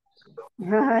perritos.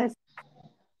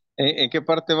 ¿En qué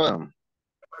parte va?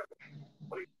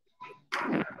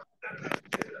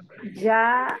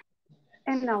 Ya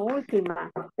en la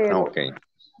última, pero Ok,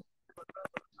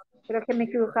 creo que me he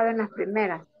equivocado en las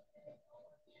primeras.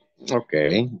 ok.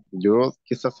 Yo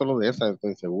quizás solo de esa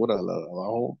estoy segura, la de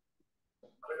abajo.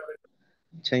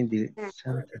 Change the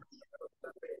sentence.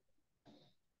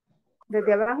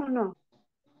 Desde abajo no.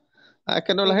 Ah, es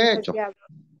que no las En he las hecho. de,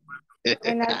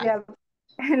 en las de,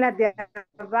 en las de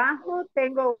abajo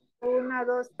tengo 1,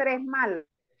 2, 3 malas.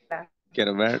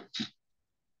 Quiero ver.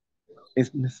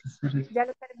 Es necesario. Ya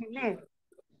lo terminé,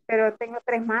 pero tengo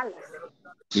 3 malas.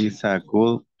 It's a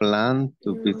good plan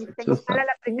to visit Tengo Susan. mala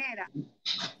la primera.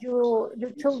 You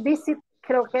should visit,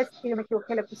 creo que es, y yo me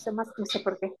equivoqué, le puse más, no sé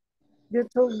por qué. You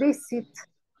should visit.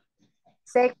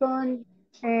 Second,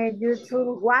 you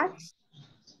should watch.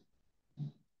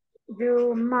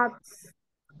 You must,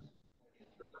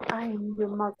 you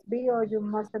must be or you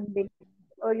mustn't be.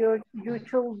 Or you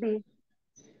should be.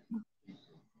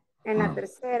 En la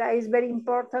tercera, it's very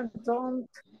important, don't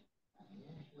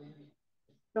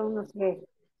no sé.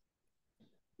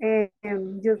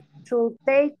 You should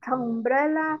take an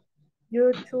umbrella.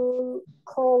 You should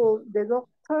call the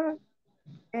doctor.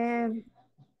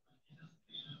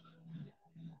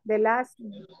 The last,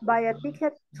 buy a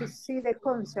ticket to see the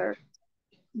concert.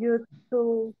 You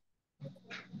to...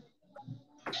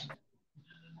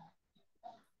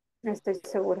 No estoy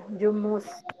segura. You must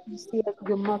see,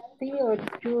 you must see, or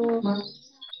you...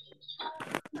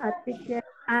 A ticket.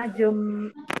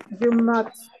 You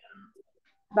must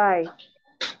buy.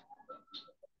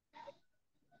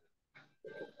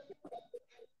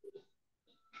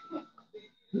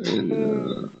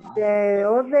 The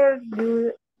order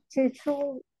you should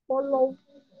follow,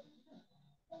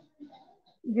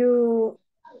 you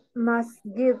must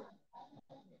give.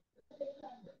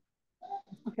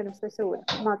 Okay, no estoy segura.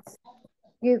 Must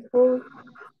give food.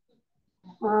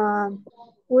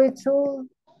 We should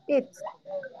eat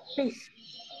fish.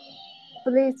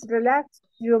 Please relax.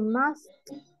 You must.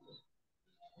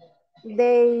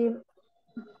 They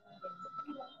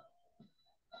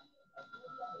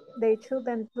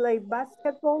shouldn't play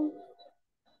basketball.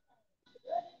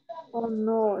 Oh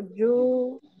no,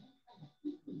 you.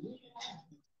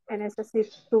 En ese sí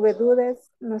tuve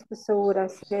dudas, no estoy segura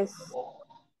si es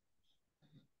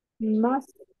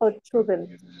must o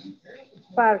shouldn't.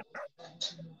 Park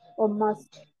o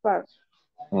must park.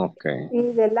 Okay.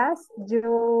 Y de last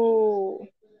yo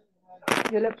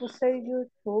le puse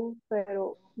YouTube,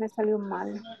 pero me salió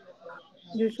mal.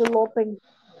 YouTube open.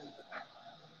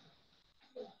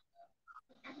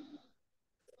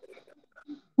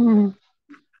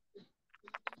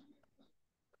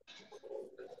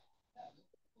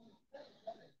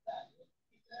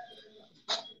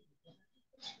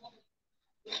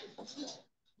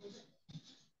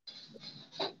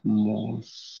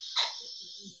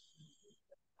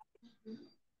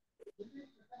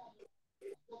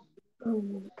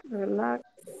 Relax.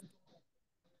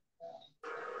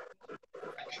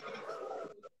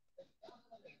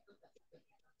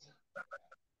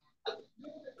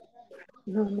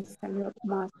 No me salió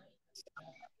más.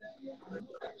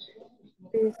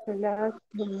 Please relax,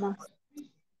 you must.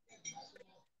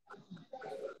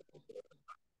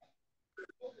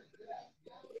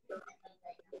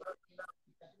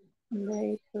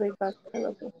 They play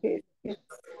basketball because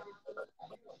it's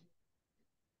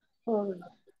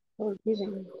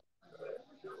forgiving.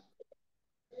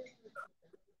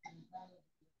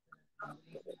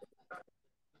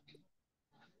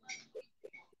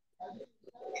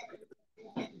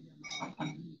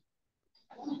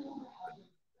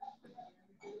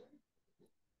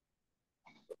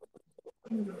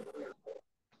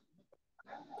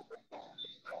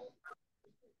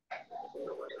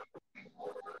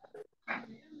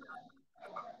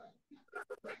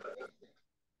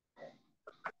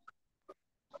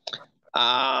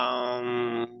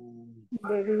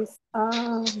 There is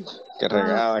Qué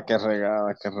regada, qué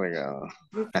regada, qué regada.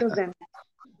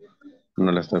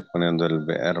 No le estoy poniendo el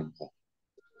verbo.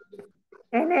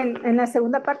 En la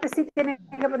segunda parte sí tienen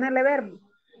que ponerle verbo.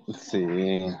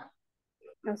 Sí.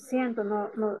 Lo siento,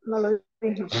 no lo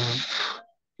dije.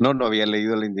 No había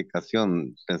leído la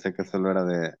indicación. Pensé que solo era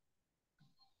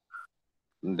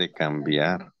de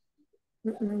cambiar.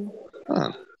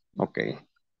 Ok.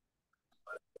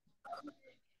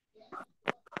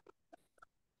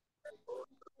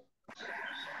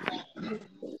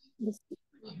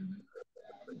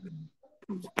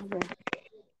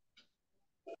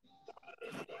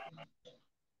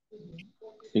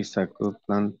 It's a good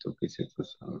plan to visit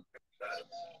Susan.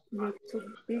 To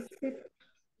visit,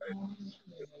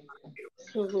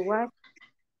 to watch,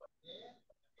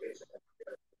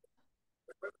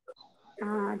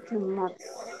 to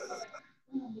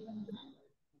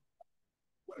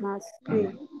must be,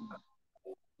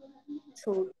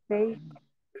 to take,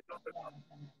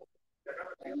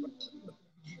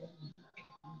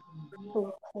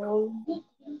 to hold,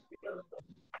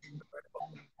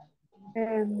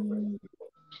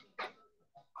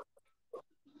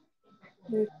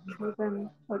 the children,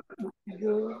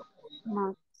 you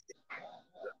must.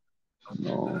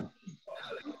 No.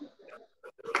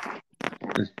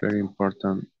 It's very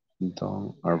important.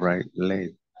 Don't arrive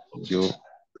late. You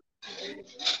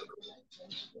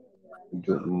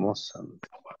mustn't.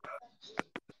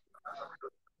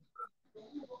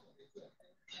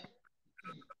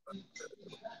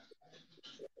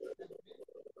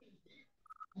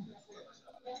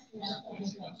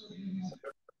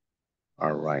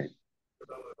 All right.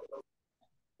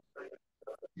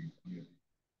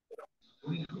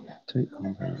 Take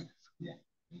umbrella.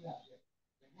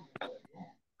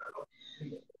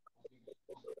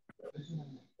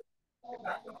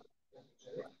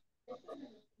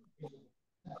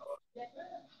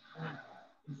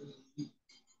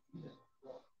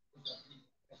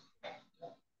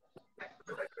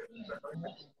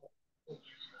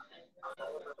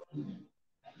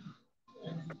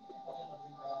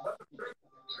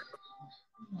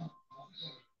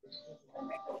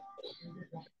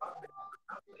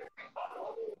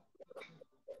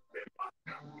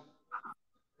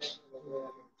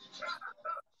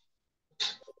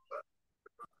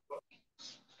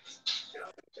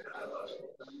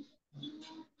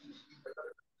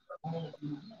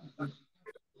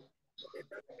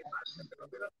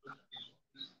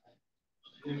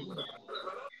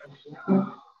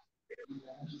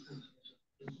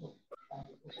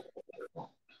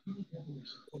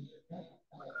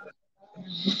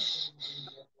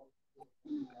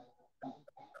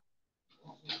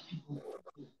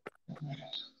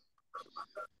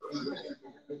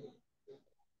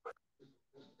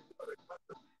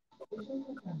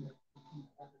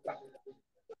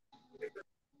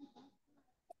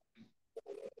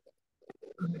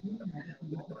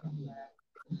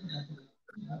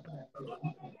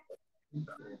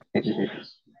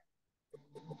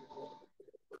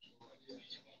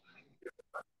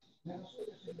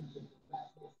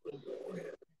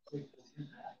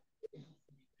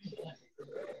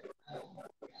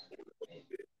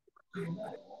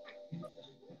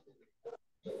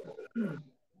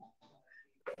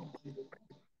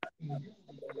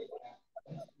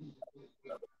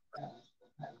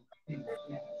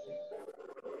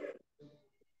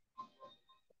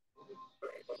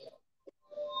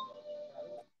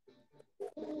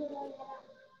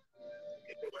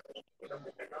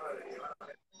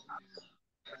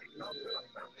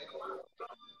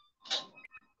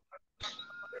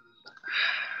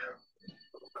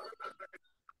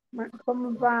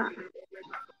 ¿Cómo va?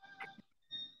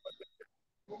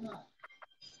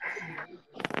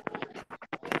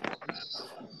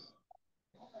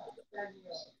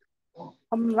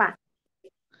 ¿Cómo va?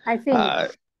 I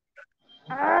finish.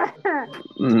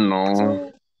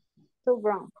 No. Too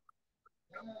wrong.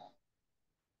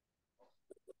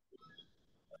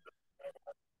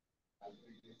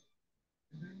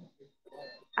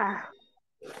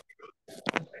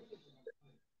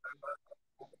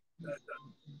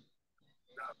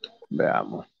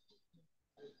 Veamos.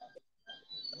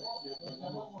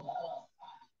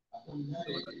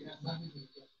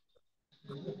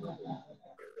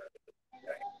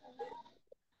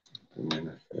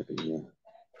 Primera sería.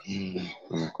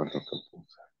 No me acuerdo qué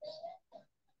puse.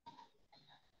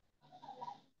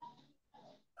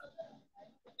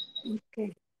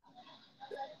 Okay.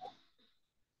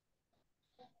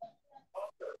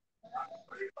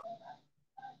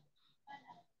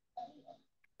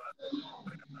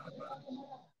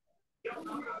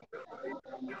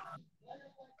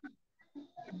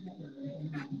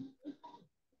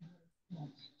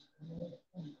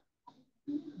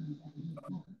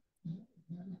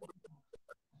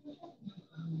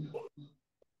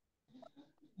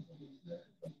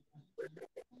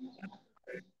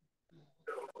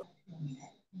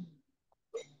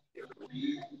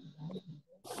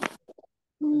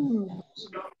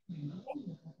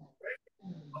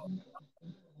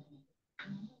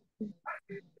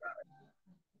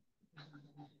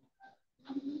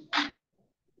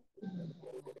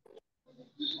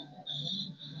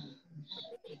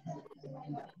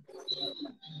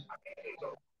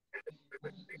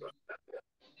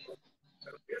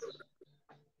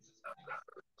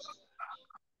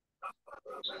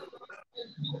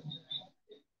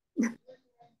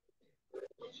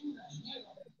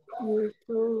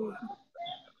 YouTube.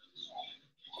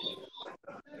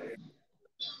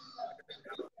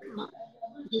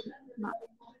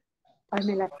 Ay,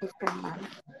 me la puse mal.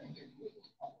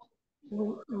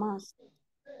 Más.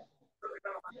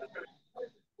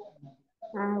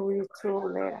 We two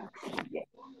letters. Yeah.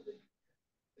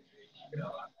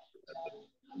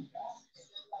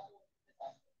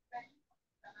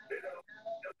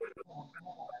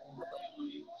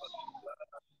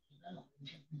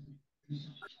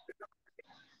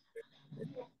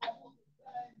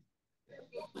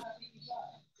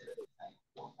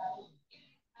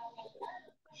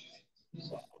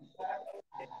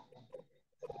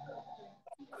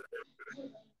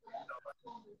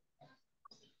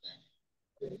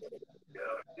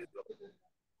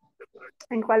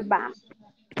 ¿En cuál va?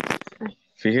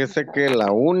 Fíjese que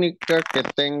la única que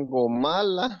tengo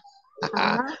mala,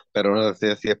 pero no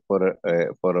sé si es por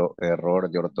error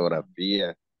de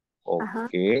ortografía o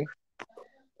qué,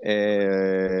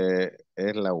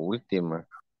 es la última.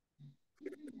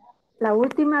 La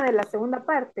última de la segunda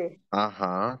parte.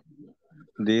 Ajá.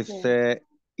 Dice,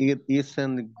 it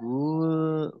isn't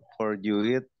good for you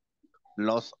eat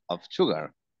lots of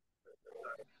sugar.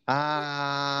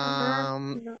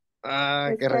 No.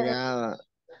 Qué regada.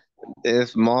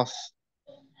 Es must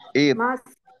eat. Más.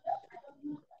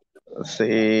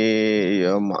 Sí,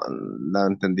 yo la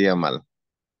entendía mal.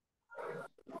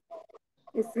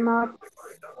 It's not.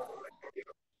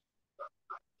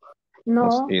 No.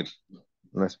 Must eat.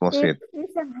 No es must eat. It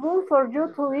isn't good for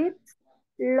you to eat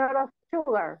a lot of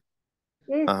sugar.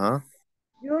 It's, Ajá.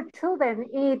 you shouldn't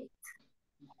eat.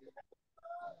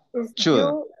 Is Should.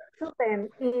 you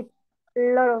shouldn't eat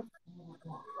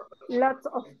lots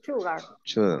of sugar.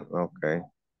 Should, okay.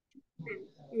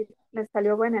 Y me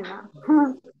salió buena en la,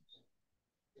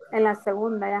 en la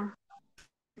segunda ya.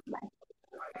 Bye.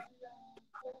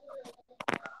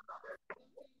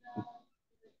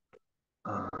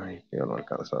 Ay, yo no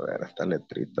alcanzo a ver esta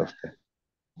letrita usted.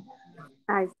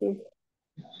 Ay, sí.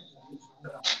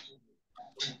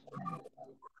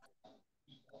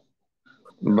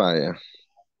 Vaya.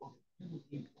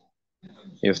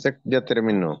 ¿Y usted ya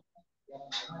terminó?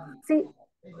 Sí.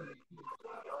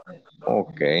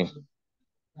 Ok.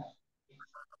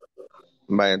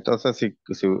 Vaya, entonces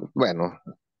bueno,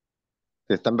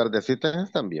 si están verdecitas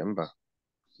están bien, va.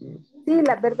 Sí,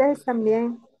 las verdes están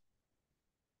bien.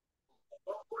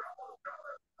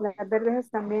 Las verdes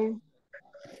están bien.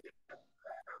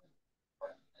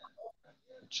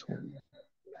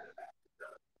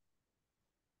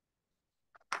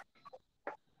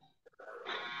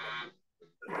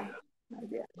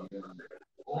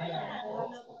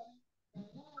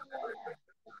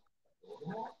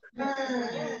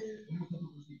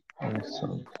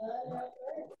 Eso.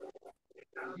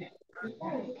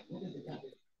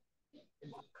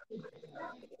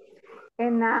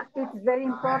 And it's very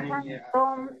important,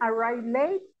 don't arrive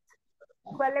late.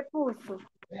 ¿Cuál le puso?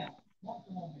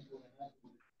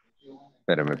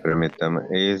 Espérame, permítame.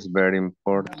 It's very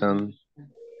important.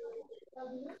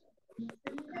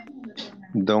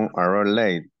 Don't arrive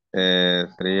late.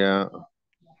 Sería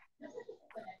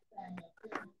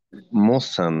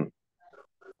mustn't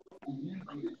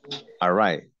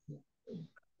arrive.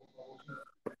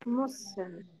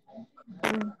 Mustn't.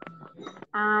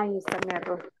 Ahí está mi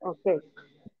error. Ok.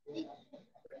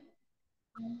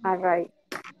 All right.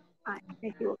 Ay, me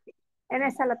equivoqué. En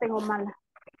esa la tengo mala.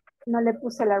 No le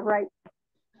puse la right.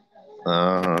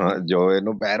 Yo en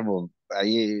los verbos,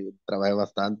 ahí trabajé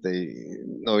bastante y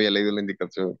no había leído la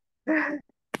indicación.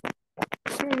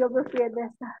 Sí, yo me fui en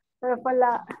esa. Pero fue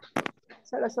la...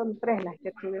 Solo son 3 las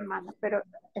que tuve malas, pero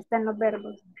está en los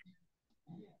verbos.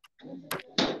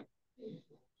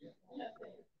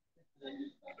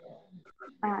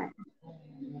 Ay,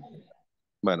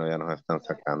 Bueno, ya nos están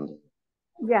sacando.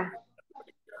 ya.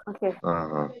 Ok.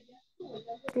 Ajá.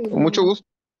 Sí, Con mucho gusto.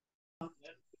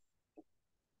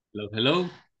 Hello, hello.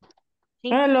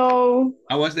 Hello.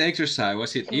 How was the exercise?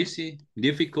 Was it easy,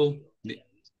 difficult?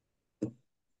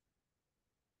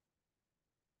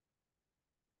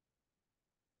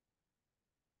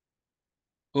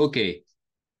 Okay.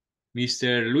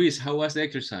 Mr. Luis, how was the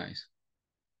exercise?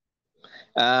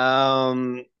 So,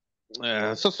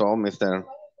 mister.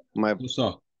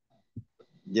 So.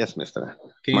 Yes, mister.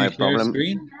 Can you share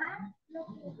screen?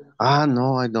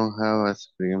 No, I don't have a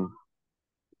screen.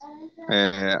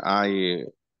 I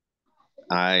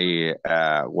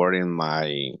were in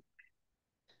my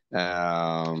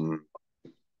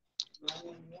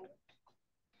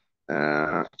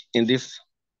in this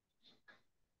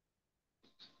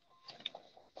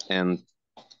and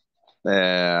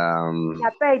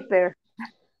paper.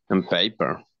 and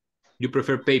paper. You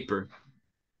prefer paper?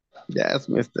 Yes,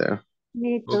 mister.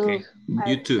 Me too. Okay,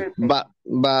 you too. But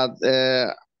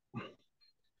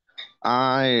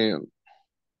I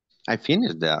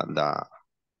finished the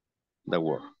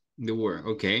work. The word,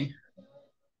 okay.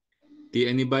 Did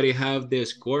anybody have the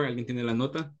score? ¿Alguien tiene la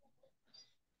nota?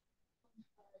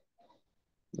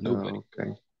 Nobody.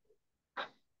 Okay.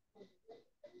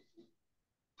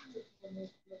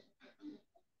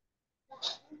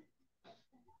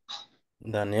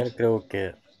 Daniel creo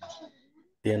que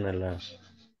tiene la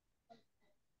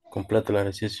completo el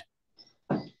ejercicio.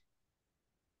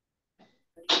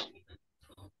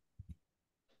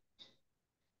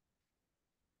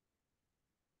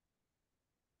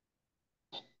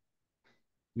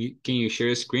 Can you share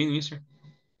a screen, mister?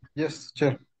 Yes,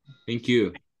 sure. Thank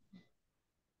you.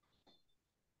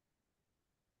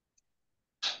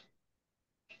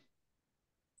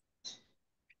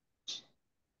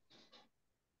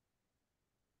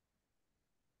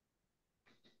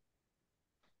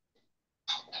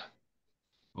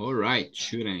 All right,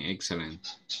 shooting, excellent.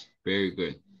 Very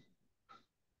good.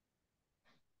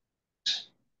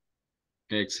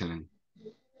 Excellent.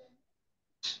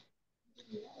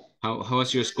 How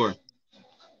was your score?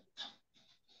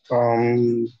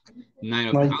 9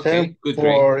 okay, good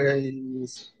grade.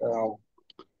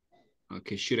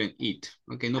 Okay, shouldn't eat.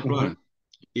 Okay, no problem.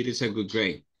 It is a good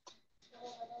grade.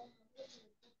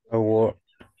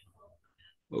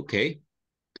 Okay.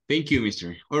 Thank you,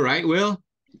 mister. All right, well,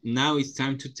 now it's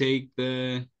time to take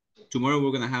tomorrow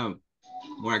we're gonna have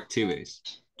more activities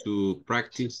to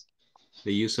practice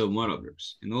the use of modal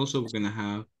verbs. And also we're gonna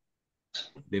have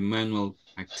the manual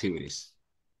activities.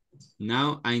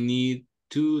 Now I need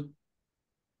to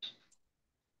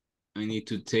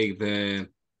take the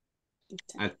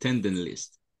attendance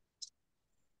list.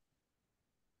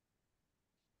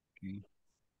 Okay.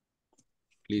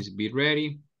 Please be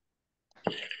ready.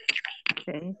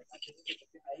 Okay.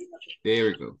 There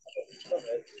we go.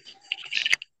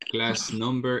 Class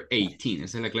number 18.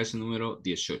 Esa es la clase número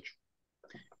 18.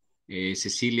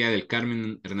 Cecilia del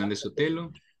Carmen Hernández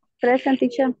Sotelo. Present,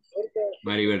 teacher.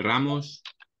 Maribel Ramos.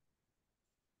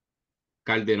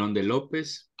 Calderón de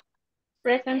López.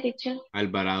 Present, teacher.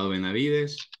 Alvarado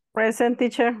Benavides. Present,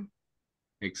 teacher.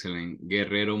 Excellent.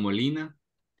 Guerrero Molina.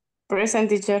 Present,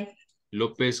 teacher.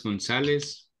 López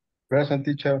González. Present,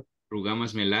 teacher.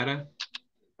 Rugamas Melara.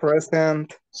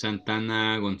 Present.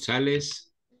 Santana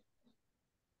González.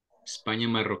 España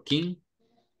Marroquín.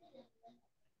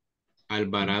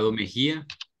 Alvarado Mejía.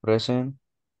 Present.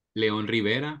 León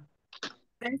Rivera.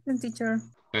 Present, teacher.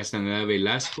 Castaneda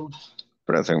Velasco.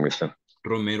 Present, mister.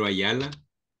 Romero Ayala.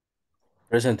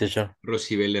 Present, teacher.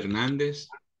 Rosibel Hernández.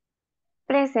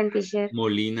 Present, teacher.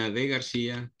 Molina de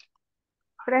García.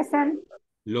 Present.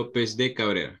 López de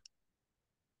Cabrera.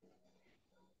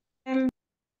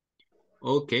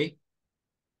 Okay.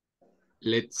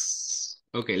 Let's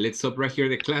stop right here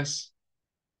the class.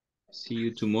 See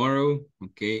you tomorrow.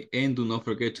 Okay. And do not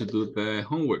forget to do the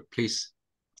homework, please.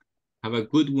 Have a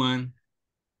good one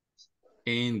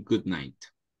and good night.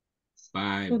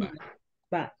 Bye bye.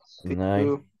 Bye. Good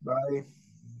night. Bye.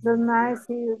 Good night.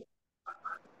 See you.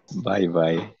 Bye,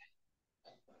 bye.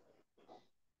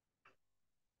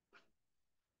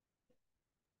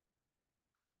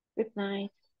 Good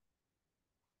night.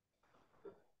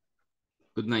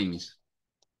 Good night, Miss.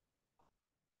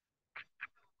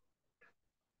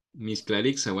 Miss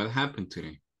Clarixa, what happened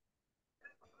today?